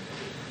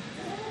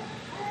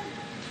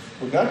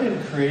 Well, God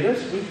didn't create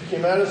us. We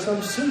came out of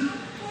some soup.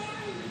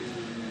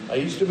 I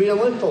used to be a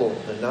lentil,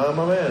 and now I'm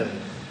a man.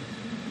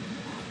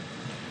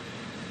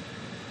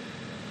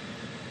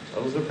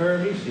 That was a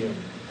paramecium.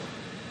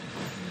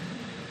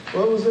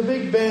 Well, it was a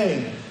big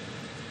bang.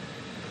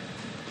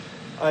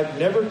 I've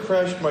never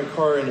crashed my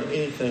car into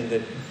anything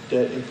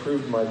that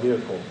improved my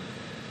vehicle.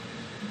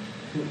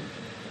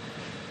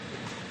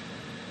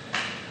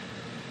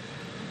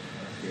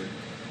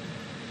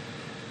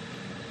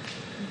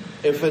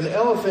 If an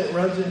elephant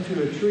runs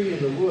into a tree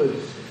in the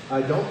woods,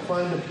 I don't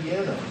find a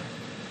piano.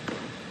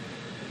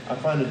 I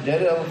find a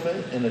dead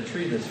elephant and a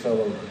tree that's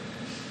fell over.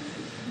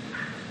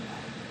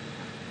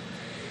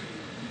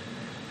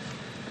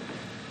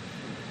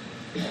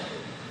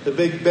 The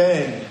Big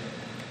Bang,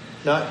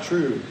 not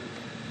true.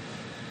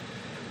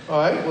 All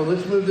right, well,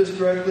 let's move this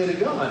directly to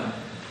God.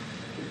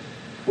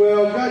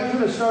 Well, God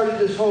kind of started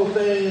this whole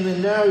thing, and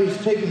then now He's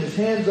taking His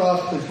hands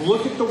off, because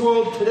look at the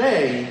world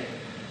today.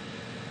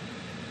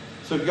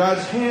 So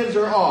God's hands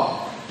are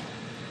off.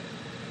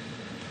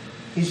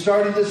 He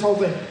started this whole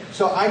thing.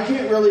 So I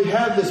can't really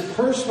have this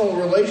personal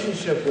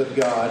relationship with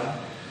God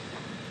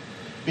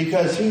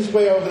because He's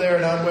way over there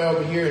and I'm way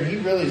over here, and He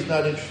really is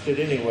not interested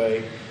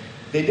anyway.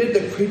 He did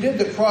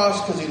the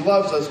cross because He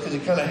loves us, because He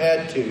kind of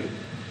had to.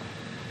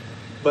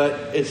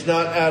 But it's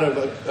not out of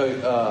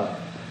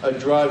a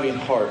driving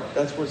heart.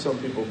 That's what some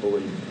people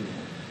believe.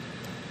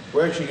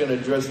 We're actually going to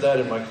address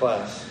that in my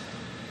class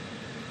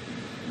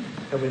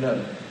coming up.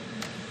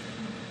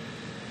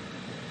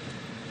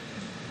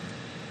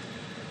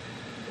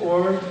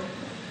 Or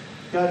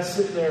God's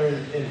sitting there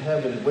in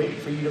heaven waiting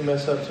for you to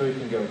mess up so He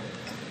can go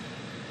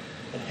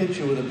and hit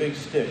you with a big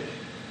stick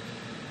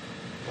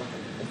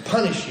and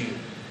punish you.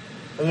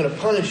 I'm going to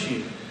punish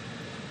you.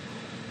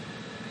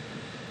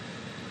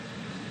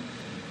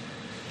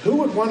 Who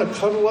would want to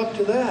cuddle up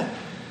to that?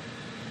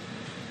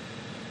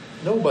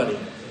 Nobody.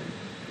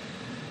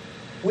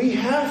 We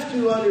have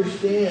to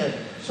understand.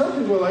 Some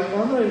people are like,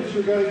 well, I'm not even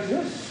sure God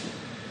exists.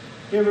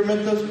 You ever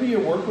met those people? You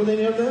work with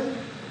any of them?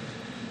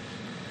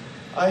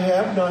 I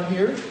have, not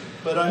here,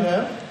 but I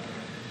have.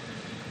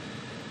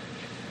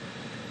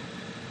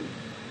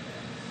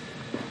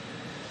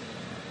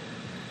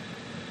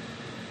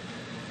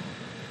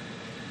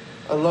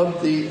 I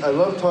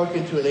love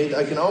talking to an atheist.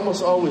 I can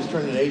almost always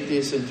turn an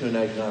atheist into an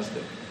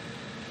agnostic.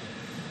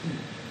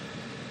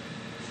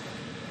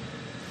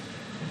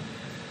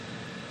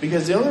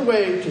 Because the only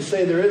way to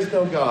say there is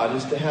no God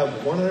is to have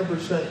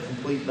 100%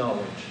 complete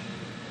knowledge.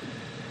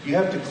 You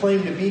have to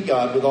claim to be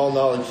God with all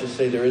knowledge to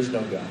say there is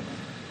no God.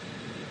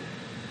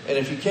 And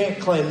if you can't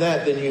claim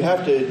that, then you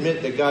have to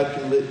admit that God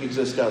can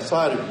exist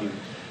outside of you.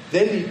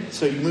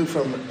 So you move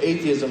from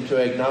atheism to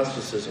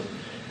agnosticism.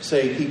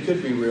 Say, He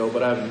could be real,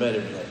 but I haven't met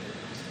Him yet.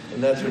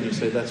 And that's when you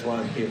say, that's why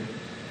I'm here,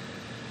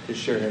 to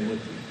share Him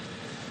with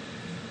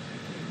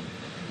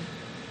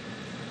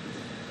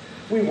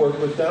you. We work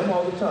with them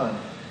all the time.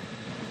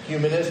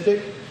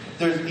 Humanistic.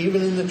 There's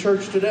even in the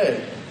church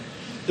today.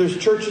 There's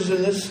churches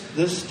in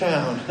this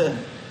town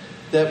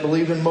that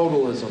believe in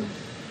modalism.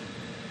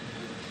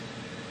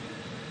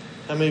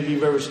 How many of you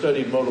have ever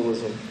studied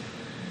modalism?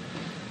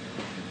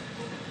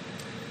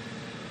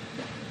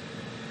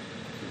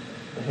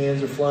 The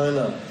hands are flying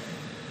up.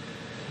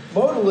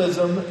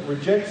 Modalism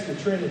rejects the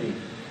Trinity.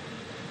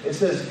 It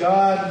says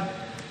God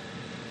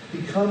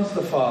becomes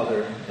the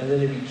Father, and then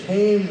He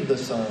became the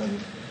Son,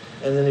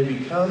 and then He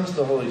becomes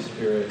the Holy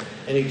Spirit,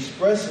 and He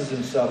expresses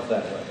Himself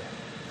that way.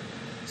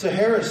 It's a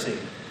heresy.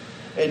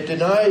 It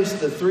denies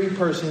the three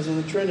persons of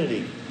the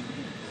Trinity.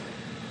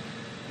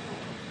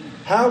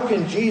 How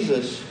can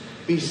Jesus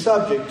be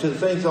subject to the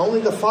things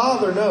only the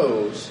Father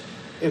knows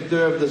if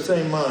they're of the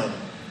same mind?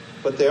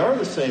 But they are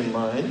the same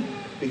mind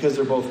because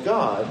they're both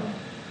God,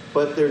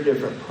 but they're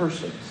different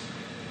persons.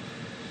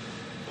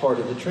 Part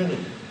of the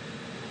Trinity.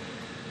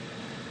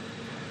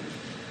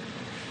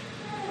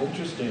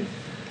 Interesting.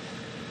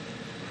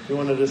 You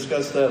want to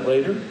discuss that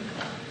later?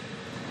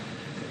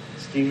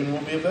 Stephen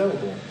will be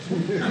available.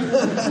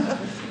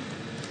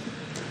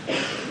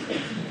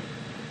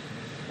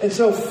 And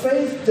so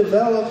faith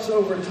develops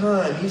over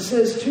time. He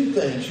says two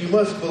things. You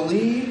must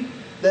believe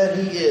that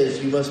He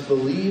is. You must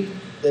believe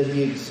that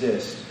He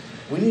exists.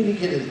 We need to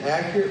get an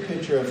accurate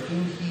picture of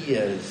who He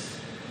is.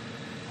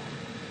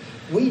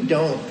 We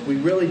don't. We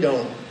really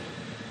don't.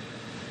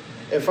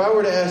 If I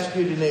were to ask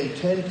you to name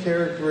 10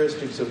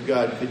 characteristics of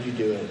God, could you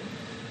do it?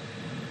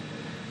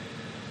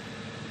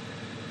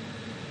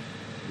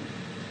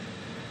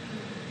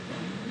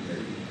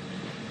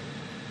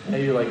 Now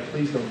you're like,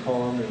 please don't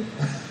call on me.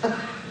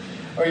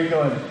 Or you're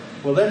going,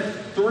 well, that's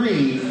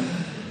 3.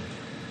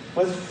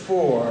 What's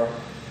 4?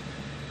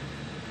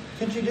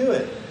 Could you do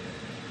it?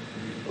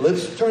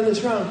 Let's turn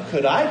this around.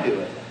 Could I do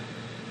it?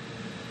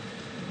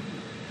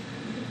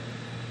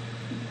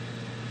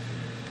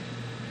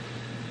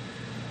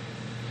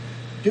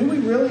 Do we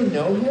really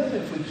know Him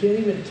if we can't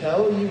even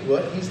tell you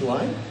what He's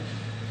like?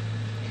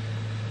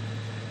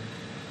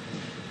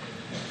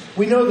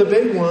 We know the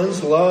big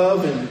ones,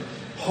 love and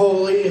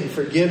holy and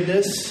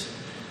forgiveness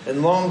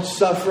and long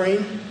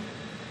suffering.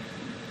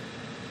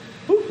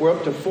 We're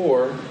up to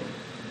 4.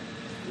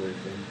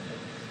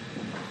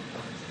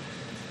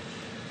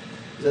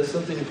 Is that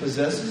something He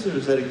possesses, or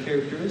is that a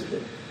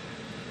characteristic?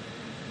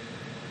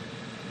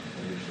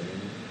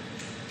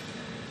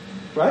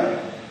 Right?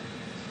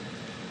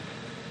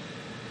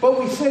 But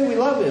we say we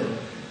love Him,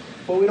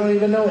 but we don't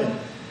even know Him.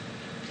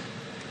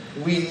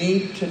 We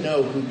need to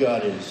know who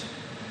God is.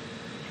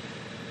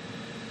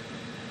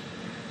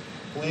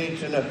 We need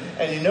to know.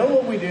 And you know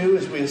what we do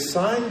is we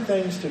assign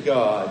things to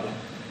God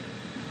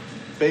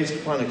based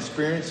upon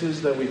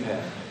experiences that we've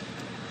had.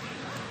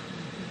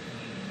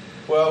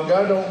 Well,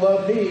 God don't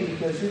love me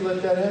because He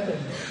let that happen.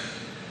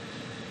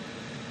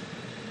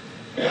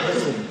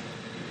 Listen.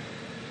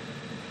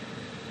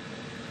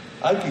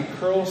 I could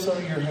curl some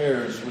of your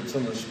hairs with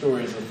some of the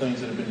stories of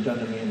things that have been done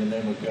to me in the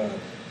name of God.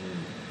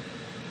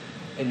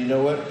 And you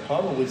know what?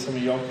 Probably some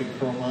of y'all could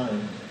curl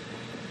mine.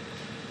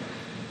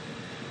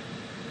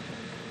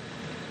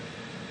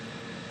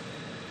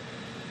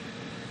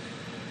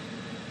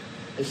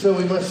 And so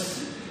we must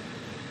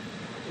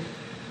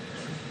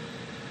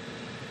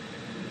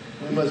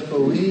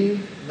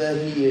believe that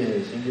He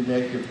is. And you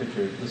make your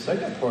picture. The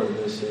second part of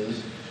this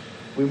is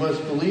we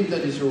must believe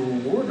that He's a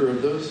rewarder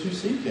of those who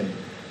seek Him.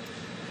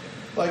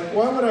 Like,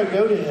 why would I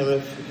go to Him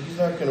if He's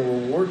not going to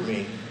reward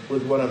me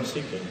with what I'm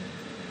seeking?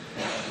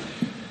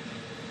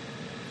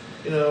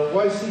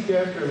 Why seek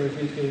after Him if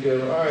He's going to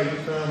go, all right, you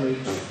found me.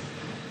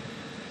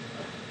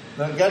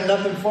 I've got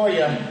nothing for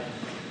you.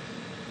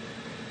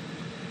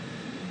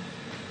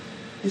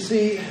 You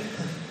see,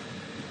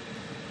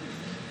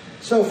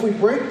 so if we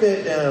break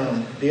that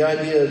down, the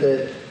idea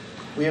that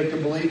we have to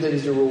believe that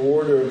He's a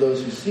rewarder of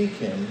those who seek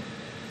Him,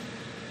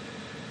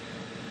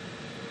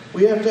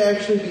 we have to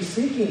actually be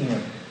seeking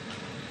Him.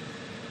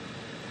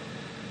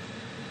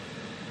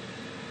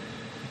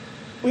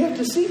 We have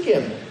to seek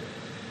Him.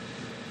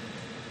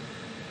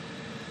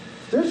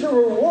 There's a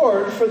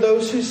reward for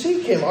those who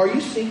seek Him. Are you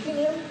seeking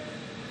Him?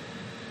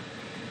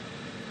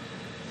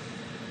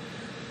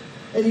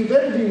 And you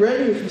better be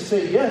ready if you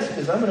say yes,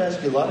 because I'm going to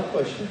ask you a lot of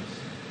questions.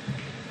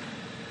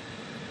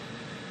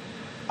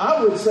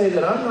 I would say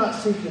that I'm not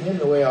seeking Him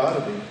the way I ought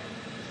to be.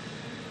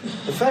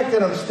 The fact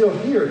that I'm still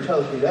here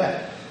tells me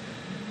that.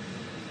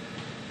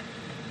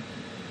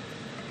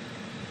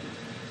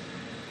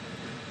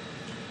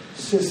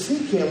 To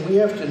seek Him, we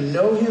have to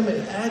know Him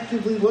and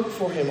actively look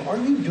for Him. Are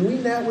you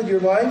doing that with your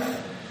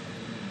life?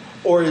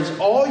 Or is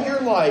all your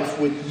life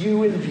with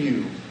you in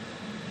view?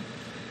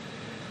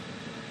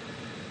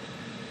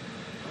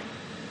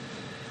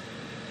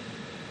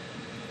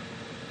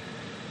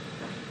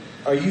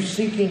 Are you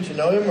seeking to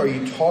know Him? Are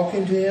you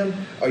talking to Him?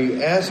 Are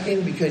you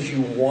asking because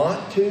you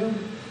want to?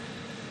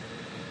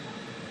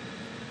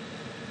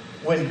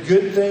 When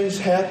good things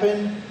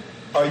happen,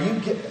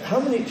 how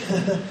many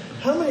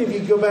of you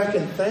go back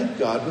and thank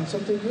God when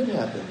something good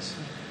happens?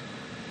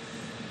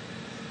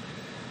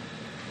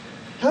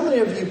 How many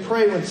of you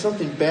pray when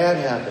something bad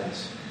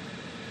happens?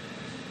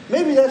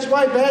 Maybe that's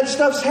why bad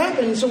stuff's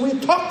happening, so we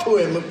talk to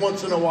Him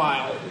once in a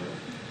while.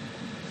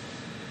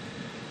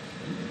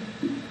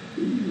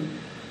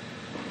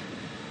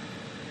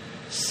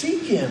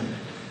 Seek Him.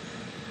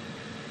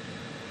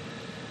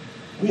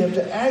 We have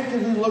to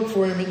actively look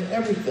for Him in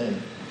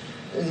everything.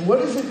 And what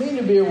does it mean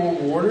to be a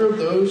rewarder of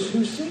those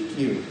who seek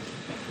you?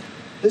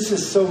 This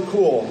is so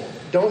cool.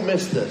 Don't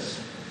miss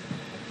this.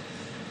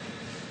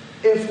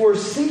 If we're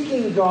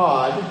seeking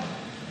God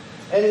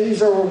and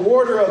He's a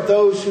rewarder of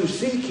those who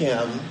seek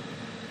Him,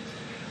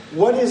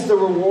 what is the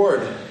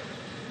reward?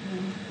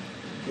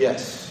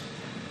 Yes.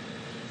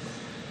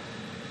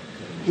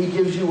 He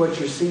gives you what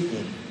you're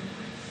seeking.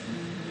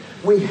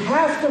 We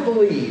have to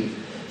believe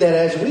that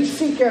as we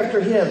seek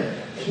after Him,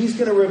 He's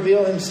going to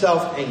reveal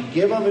Himself and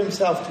give of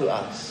Himself to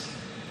us.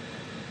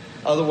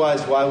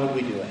 Otherwise, why would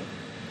we do it?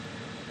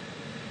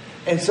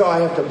 And so I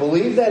have to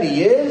believe that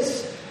He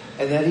is,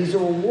 and that He's a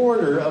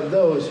rewarder of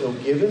those who will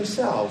give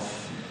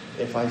Himself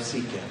if I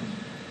seek Him.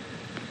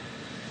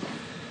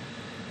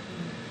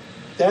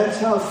 That's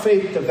how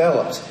faith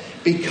develops.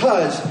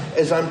 Because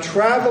as I'm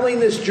traveling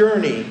this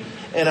journey,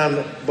 and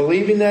I'm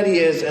believing that He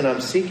is, and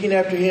I'm seeking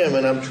after Him,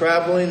 and I'm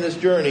traveling this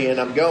journey,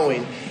 and I'm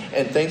going,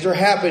 and things are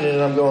happening,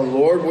 and I'm going,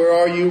 Lord, where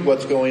are You?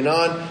 What's going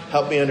on?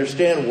 Help me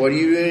understand. What are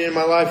You doing in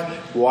my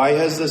life? Why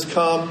has this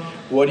come?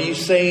 What are You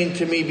saying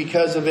to me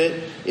because of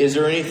it? Is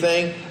there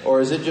anything?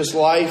 Or is it just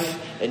life,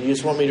 and You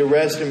just want me to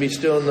rest and be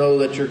still and know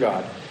that You're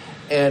God?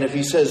 And if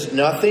He says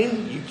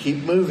nothing, you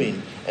keep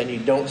moving, and you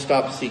don't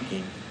stop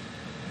seeking.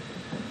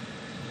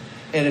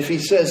 And if He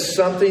says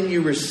something,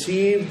 you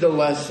receive the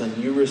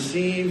lesson. You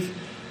receive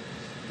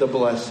the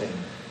blessing.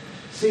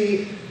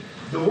 See,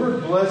 the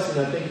word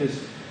blessing, I think,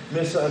 is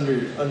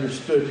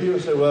misunderstood. People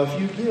say, well, if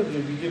you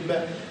give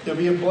back, there'll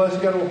be a blessing.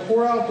 God will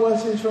pour out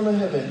blessings from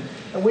heaven.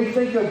 And we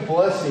think of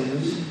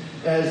blessings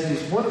as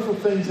these wonderful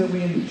things that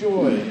we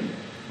enjoy,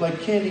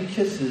 like candy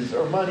kisses,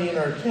 or money in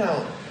our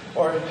account,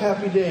 or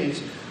happy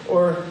days,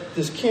 or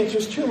this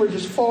cancerous tumor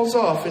just falls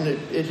off and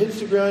it hits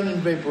the ground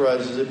and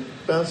vaporizes. It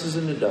bounces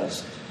into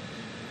dust.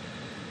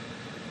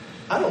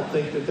 I don't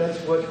think that that's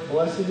what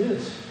blessing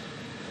is.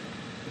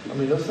 I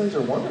mean, those things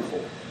are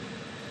wonderful.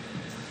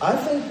 I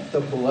think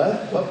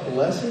what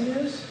blessing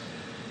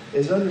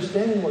is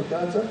understanding what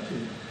God's up to.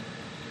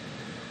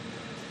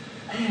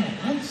 Man,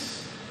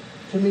 that's,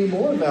 to me,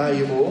 more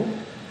valuable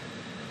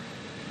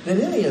than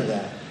any of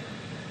that.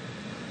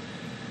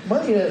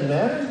 Money doesn't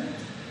matter.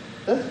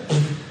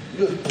 It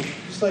goes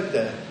just like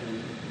that.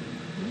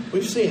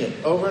 We've seen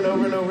it over and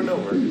over and over and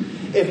over.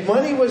 If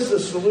money was the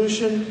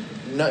solution,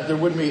 there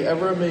wouldn't be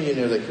ever a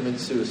millionaire that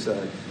commits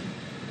suicide.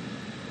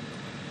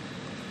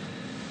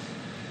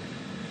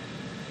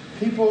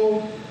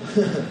 People,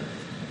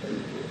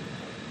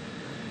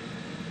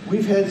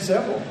 we've had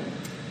several.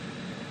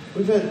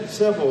 We've had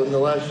several in the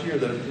last year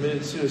that have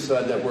committed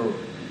suicide that were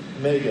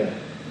mega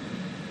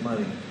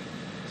money.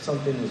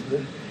 Something was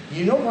good.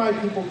 You know why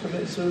people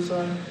commit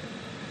suicide?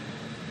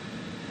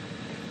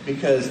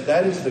 Because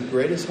that is the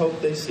greatest hope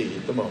they see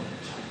at the moment.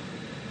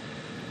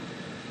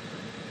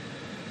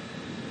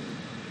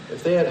 If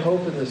If they had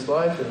hope in this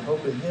life and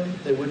hope in Him,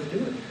 they wouldn't do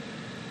it.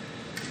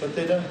 But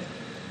they don't.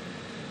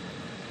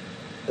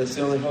 That's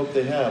the only hope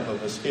they have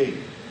of escape.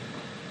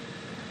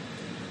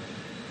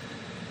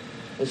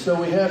 And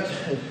so we have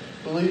to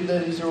believe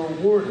that He's a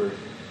rewarder.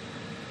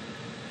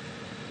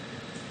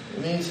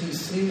 It means He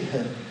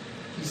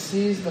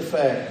sees the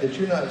fact that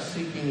you're not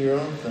seeking your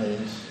own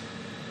things.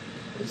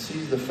 It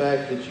sees the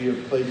fact that you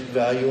have placed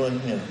value on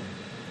Him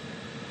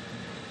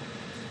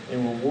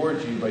and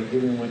rewards you by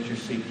giving what you're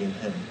seeking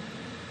Him.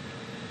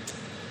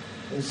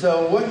 And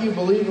so what you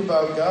believe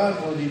about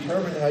God will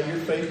determine how your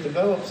faith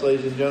develops,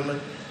 ladies and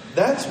gentlemen.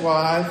 That's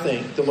why I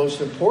think the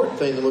most important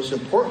thing, the most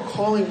important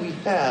calling we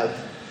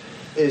have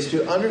is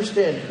to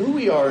understand who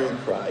we are in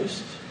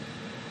Christ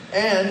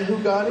and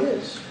who God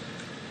is.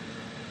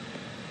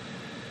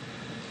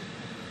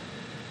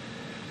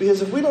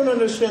 Because if we don't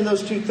understand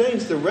those two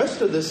things, the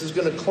rest of this is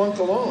going to clunk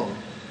along.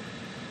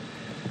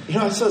 You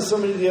know, I saw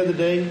somebody the other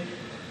day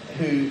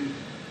who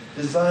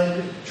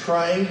designed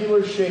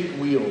triangular-shaped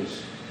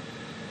wheels.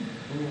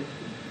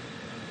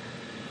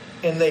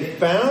 And they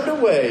found a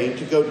way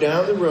to go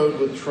down the road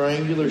with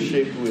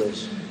triangular-shaped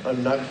wheels.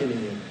 I'm not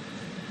kidding you.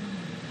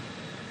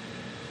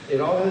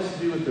 It all has to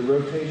do with the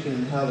rotation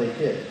and how they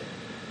hit.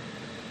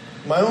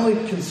 My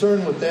only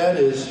concern with that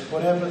is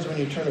what happens when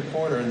you turn a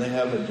corner and they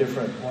have a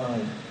different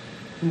line.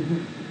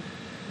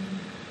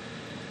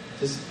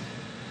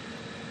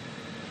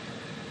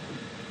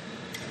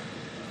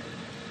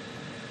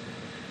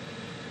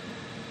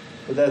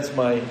 But that's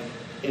my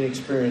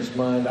inexperienced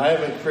mind. I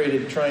haven't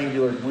created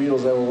triangular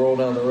wheels that will roll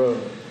down the road.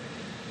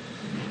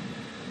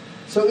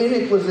 So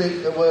Enoch was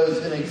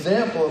an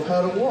example of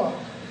how to walk.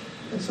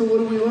 And so what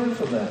do we learn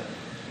from that?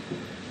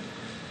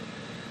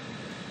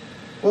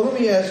 Well, let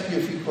me ask you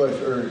a few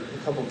questions, or a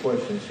couple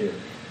questions here.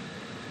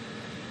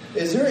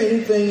 Is there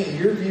anything in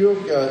your view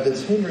of God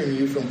that's hindering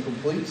you from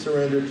complete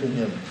surrender to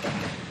Him?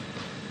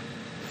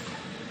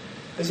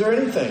 Is there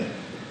anything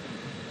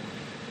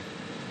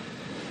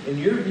in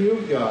your view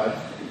of God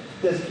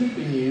that's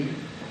keeping you?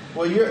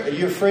 Well,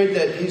 you're afraid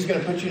that He's going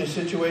to put you in a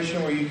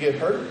situation where you get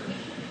hurt?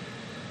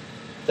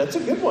 That's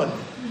a good one,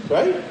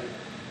 right?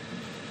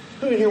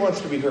 Who in here wants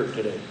to be hurt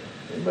today?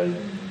 Anybody?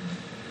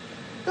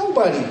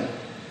 Nobody.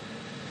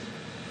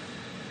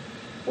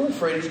 We're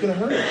afraid He's going to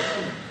hurt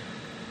us.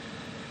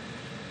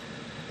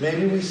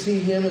 Maybe we see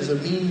Him as a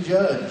mean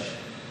judge.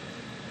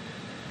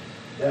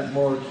 That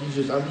Mark, I'm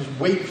just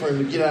waiting for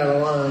him to get out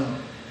of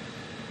line.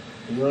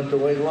 You don't have to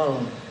wait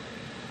long.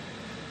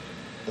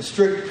 A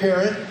strict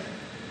parent.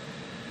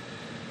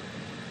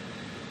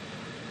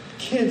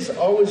 Kids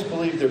always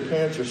believe their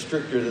parents are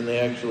stricter than they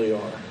actually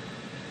are.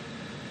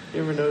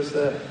 You ever notice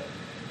that?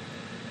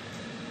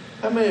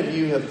 How many of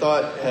you have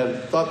thought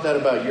that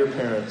about your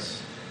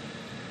parents?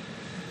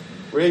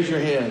 Raise your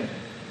hand.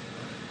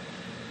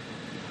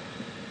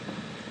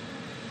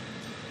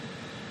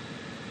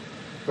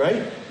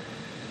 Right?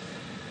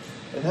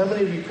 And how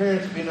many of you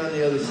parents being on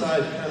the other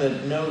side kind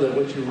of know that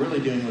what you're really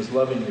doing was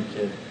loving your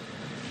kid?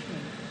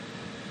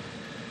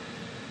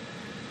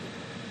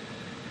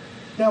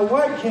 Now,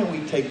 why can't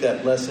we take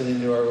that lesson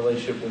into our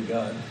relationship with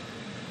God?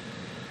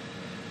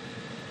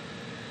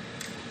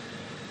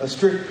 A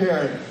strict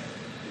parent.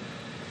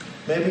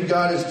 Maybe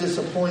God has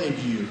disappointed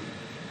you.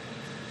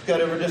 Has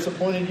God ever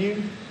disappointed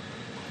you?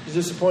 He's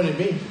disappointed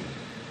me.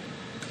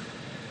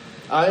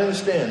 I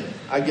understand.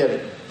 I get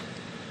it.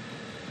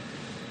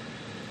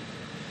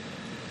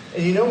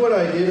 And you know what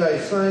I did? I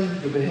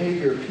assigned the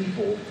behavior of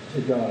people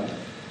to God.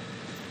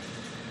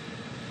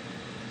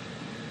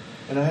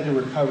 And I had to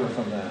recover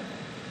from that.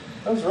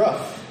 That was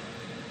rough.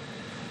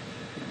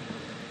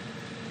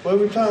 Well,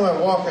 every time I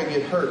walk, I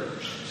get hurt.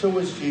 So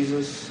was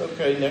Jesus.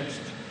 Okay, next.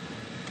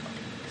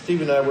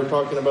 Steve and I were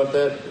talking about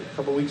that a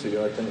couple weeks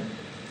ago, I think.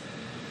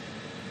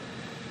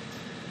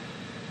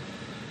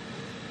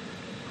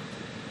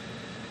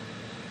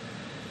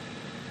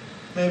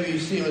 Maybe you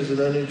see him as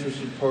an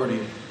uninterested party.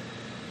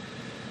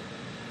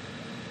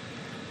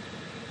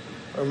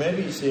 Or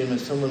maybe you see him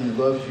as someone who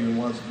loves you and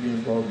wants to be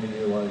involved in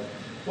your life.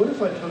 What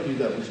if I told you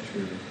that was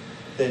true?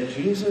 That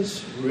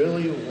Jesus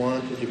really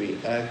wanted to be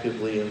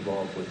actively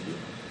involved with you?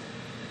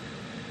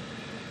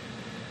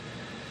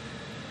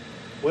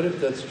 What if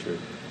that's true?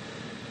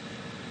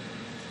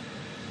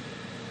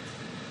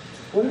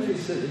 What if he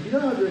said, you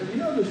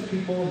know there's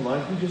people in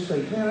life who just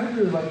say, man, I'd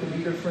really like to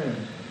be their friend.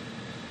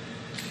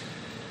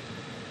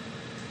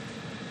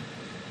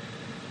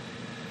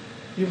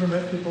 You ever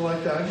met people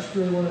like that? I just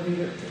really want to be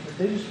their friend.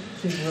 They just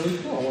seem really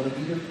cool. I want to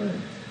be their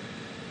friend.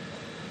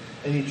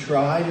 And you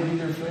try to be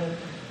their friend.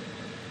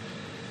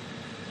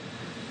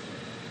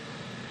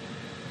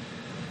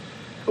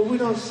 But we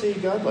don't see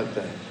God like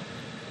that.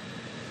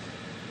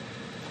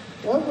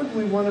 Why wouldn't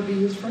we want to be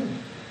His friend?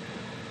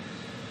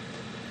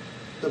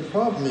 The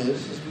problem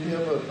is we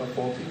have a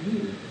faulty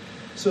view.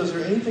 So is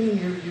there anything in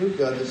your view of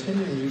God that's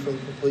hindering you from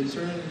complete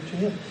surrender to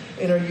Him?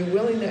 And are you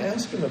willing to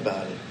ask Him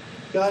about it?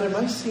 God, am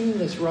I seeing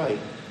this right?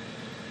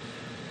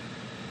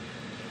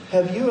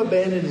 Have you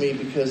abandoned me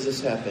because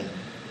this happened?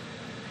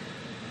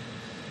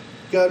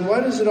 God, why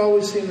does it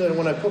always seem that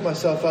when I put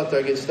myself out there,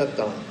 I get stepped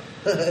on?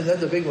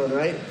 That's a big one,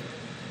 right?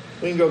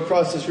 We can go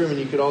across this room and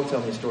you could all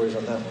tell me stories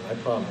on that one, I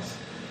promise.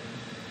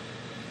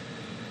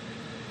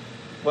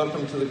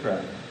 Welcome to the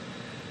crowd.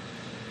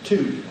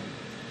 2,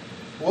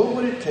 what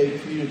would it take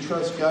for you to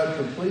trust God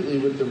completely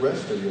with the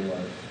rest of your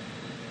life?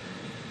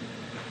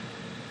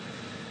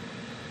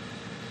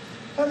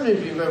 How many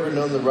of you have ever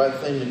known the right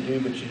thing to do,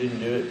 but you didn't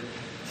do it?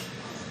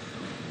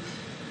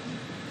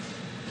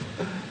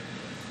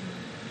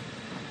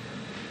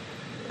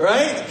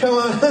 Right? Come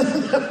on.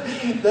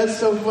 That's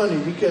so funny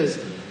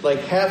because like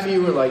half of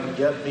you were like,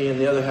 yep, me, and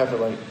the other half are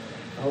like,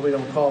 I hope he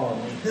don't call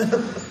on me.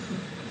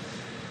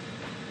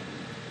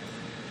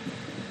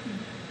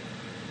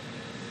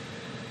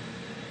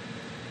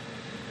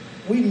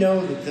 We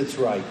know that it's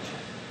right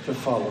to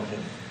follow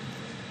him.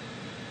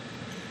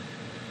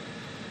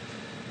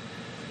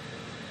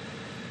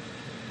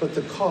 But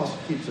the cost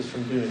keeps us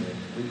from doing it.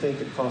 We think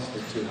the cost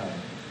is too high.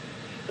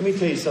 Let me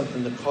tell you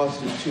something. The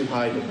cost is too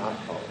high to not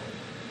follow him.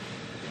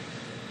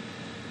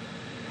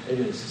 It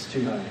is. It's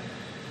too high.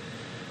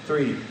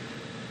 3,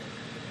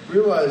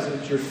 realize that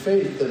it's your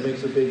faith that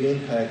makes a big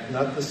impact,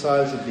 not the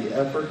size of the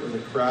effort or the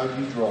crowd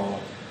you draw.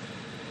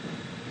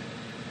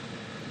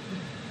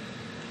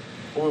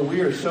 Boy,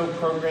 we are so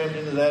programmed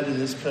into that in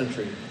this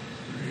country.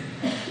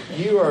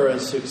 You are a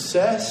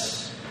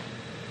success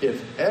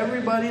if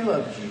everybody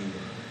loves you.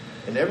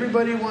 And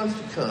everybody wants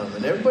to come.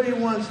 And everybody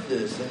wants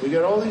this. And we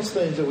got all these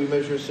things that we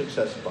measure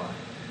success by.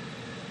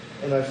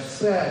 And I've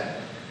sat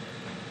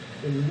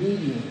in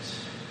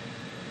meetings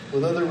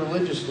with other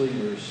religious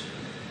leaders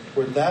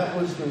where that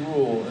was the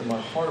rule and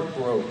my heart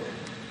broke.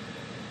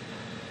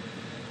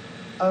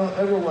 I don't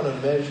ever want to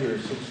measure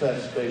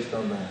success based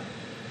on that.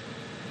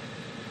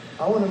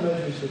 I want to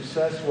measure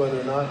success whether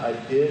or not I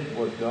did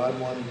what God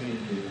wanted me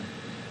to do.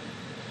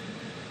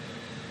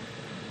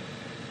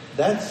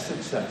 That's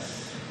success.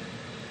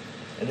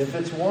 And if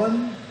it's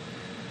 1,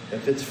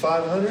 if it's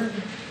 500,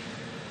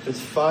 if it's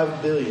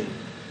 5 billion,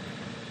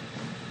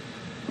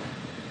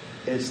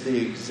 it's the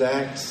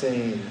exact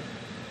same.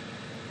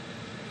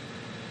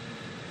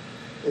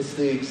 It's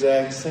the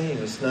exact same.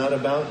 It's not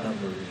about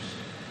numbers.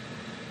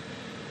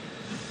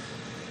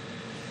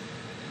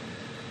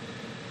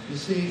 You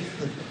see,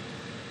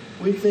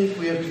 we think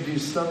we have to do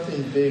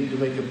something big to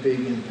make a big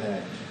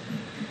impact.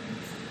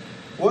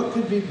 What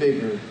could be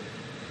bigger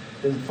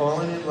than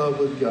falling in love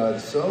with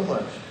God so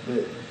much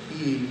that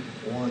he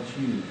wants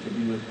you to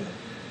be with him?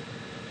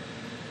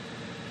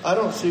 I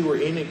don't see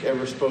where Enoch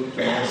ever spoke to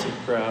massive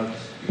crowds.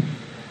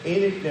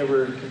 Enoch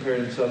never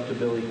compared himself to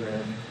Billy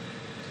Graham.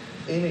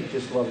 Enoch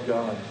just loved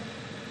God.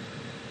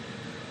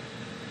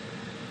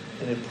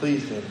 And it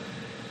pleased him.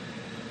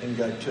 And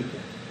God took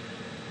him.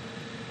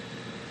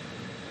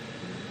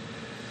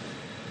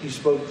 He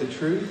spoke the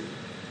truth.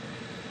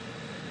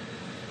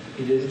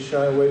 He didn't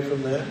shy away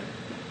from that.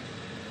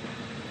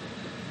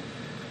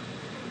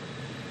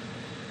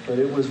 But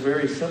it was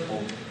very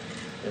simple.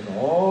 And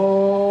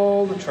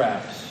all the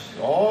traps,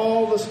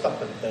 all the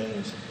stuffing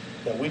things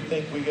that we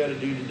think we got to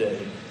do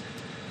today,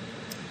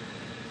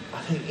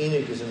 I think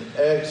Enoch is an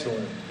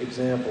excellent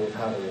example of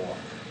how to walk.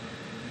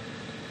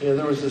 You know,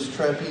 there was this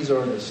trapeze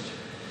artist,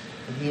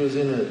 and he was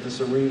in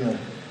this arena.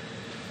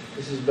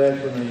 This is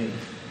back when they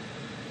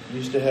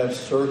used to have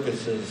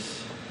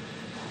circuses.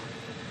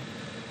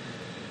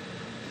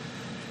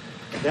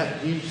 Now,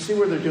 do you see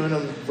where they're doing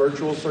them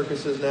virtual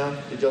circuses now?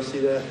 Did y'all see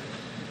that?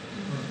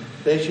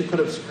 They actually put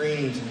up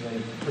screens and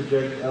they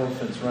project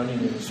elephants running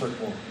in a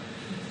circle.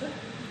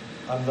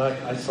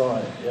 I saw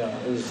it. Yeah,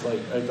 it was like,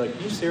 I was like,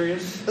 are you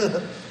serious?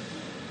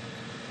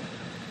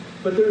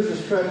 But there's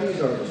this trapeze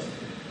artist,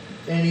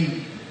 and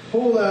he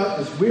pulled out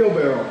this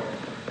wheelbarrow.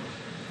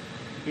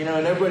 You know,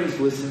 and everybody's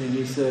listening.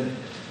 He said,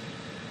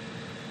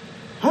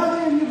 how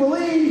many of you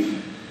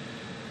believe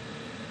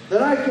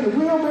that I can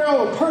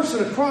wheelbarrow a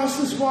person across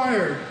this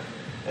wire?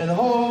 And the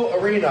whole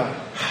arena.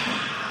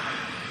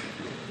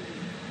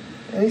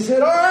 And he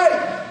said, all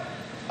right,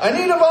 I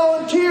need a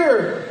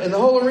volunteer. And the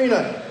whole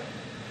arena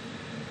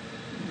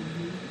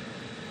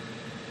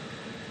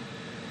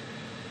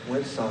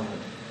went silent.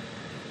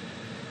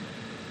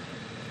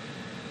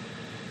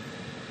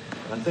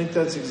 I think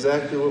that's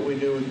exactly what we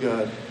do with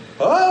God.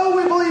 Oh,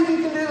 we believe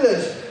you can do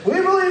this. We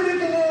believe you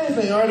can do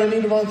anything. All right, I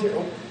need a volunteer.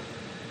 Oh.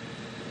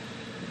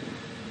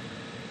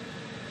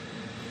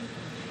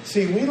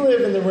 See, we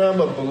live in the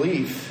realm of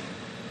belief,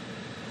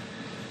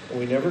 and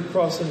we never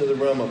cross into the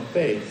realm of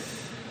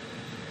faith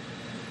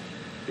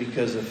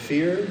because of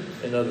fear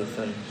and other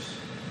things.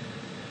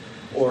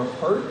 Or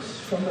hurts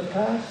from the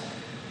past.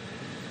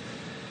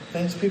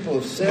 Things people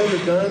have said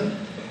or done.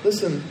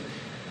 Listen,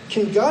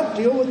 can God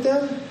deal with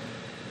them?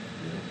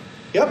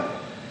 Yep.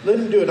 Let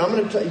him do it. I'm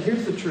going to tell you.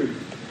 Here's the truth.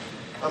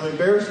 I'm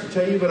embarrassed to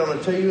tell you, but I'm going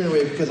to tell you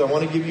anyway because I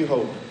want to give you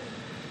hope.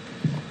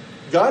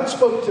 God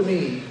spoke to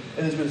me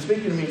and has been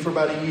speaking to me for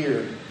about a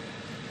year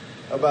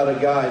about a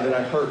guy that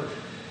I hurt.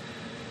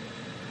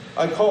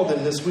 I called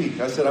him this week.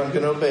 I said, I'm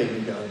going to obey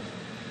you, God.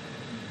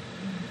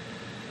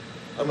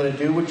 I'm going to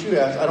do what you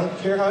ask. I don't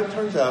care how it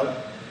turns out.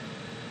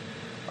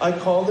 I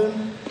called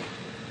him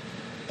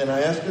and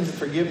I asked him to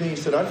forgive me. He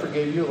said, I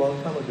forgave you a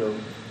long time ago.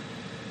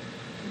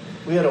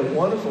 We had a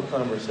wonderful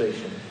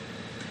conversation.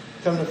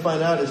 Come to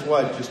find out, his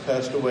wife just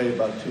passed away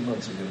about 2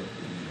 months ago.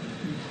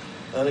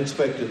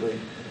 Unexpectedly.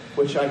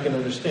 Which I can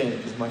understand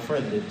because my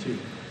friend did too.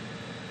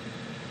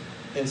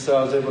 And so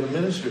I was able to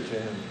minister to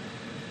him.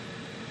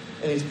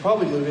 And he's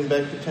probably moving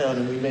back to town,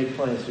 and we made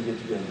plans to get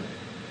together.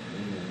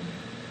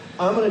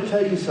 I'm going to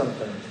tell you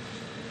something.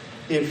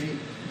 If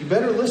you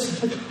better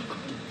listen to God.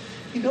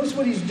 He knows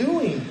what he's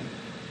doing.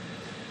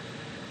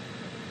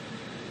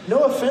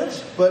 No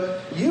offense,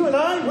 but you and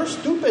I, we're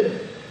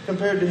stupid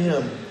compared to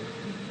him.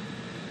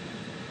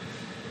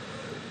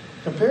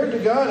 Compared to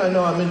God, I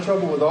know I'm in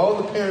trouble with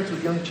all the parents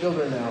with young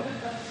children now.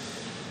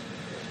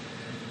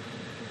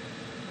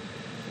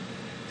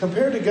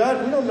 Compared to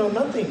God, we don't know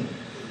nothing.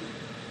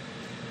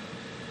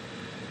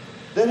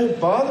 That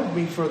had bothered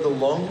me for the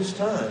longest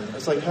time.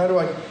 It's like, how do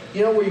I,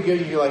 where you go,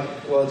 you're like,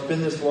 well, it's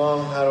been this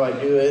long, how do I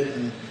do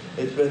it?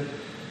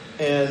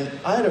 And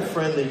I had a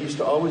friend that used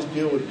to always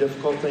deal with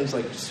difficult things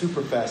like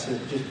super fast.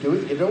 Just do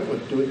it, get it over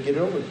with. Do it, get it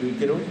over with. Do it,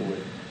 get it over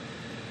with.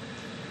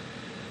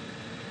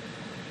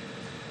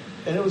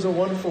 And it was a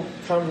wonderful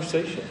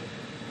conversation.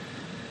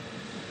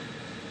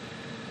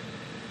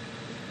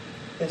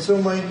 And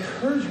so my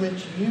encouragement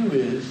to you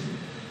is,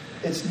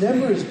 it's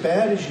never as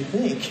bad as you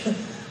think.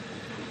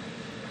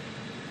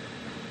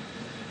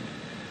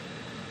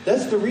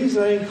 That's the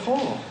reason I didn't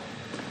call.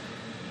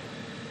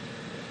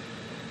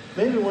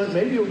 Maybe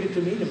you'll get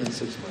to meet him in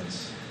 6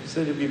 months. He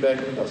said he'd be back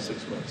in about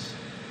 6 months.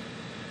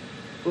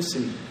 We'll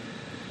see.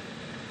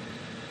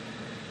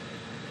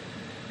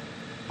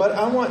 But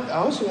I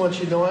also want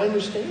you to know I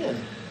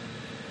understand.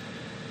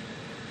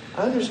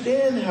 I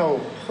understand how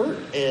hurt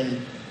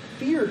and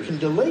fear can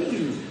delay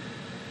you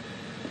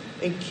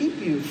and keep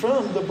you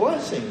from the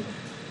blessing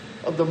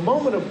of the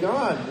moment of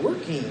God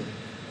working.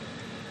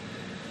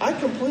 I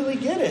completely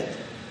get it.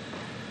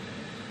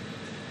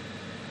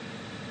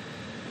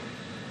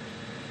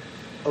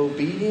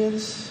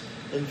 Obedience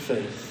and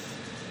faith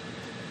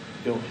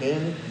go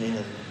hand in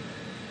hand.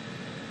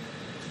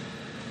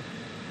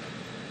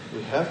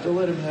 We have to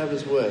let him have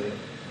his way.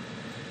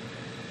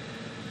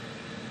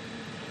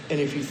 And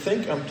if you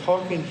think I'm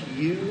talking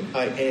to you,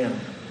 I am.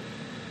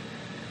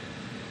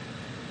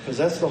 Because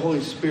that's the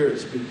Holy Spirit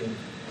speaking.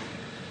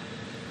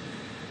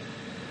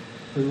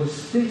 And what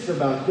stinks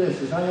about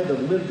this is I had to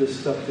live this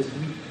stuff this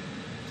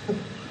week.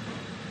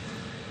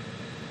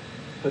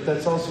 But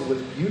that's also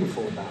what's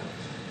beautiful about it.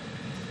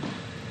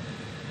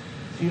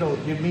 You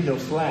don't give me no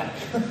slack.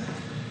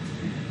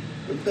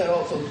 But that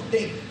also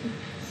stinks.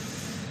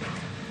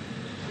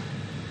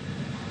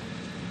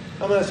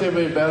 I'm going to ask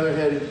everybody to bow their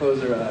head and close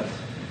their eyes.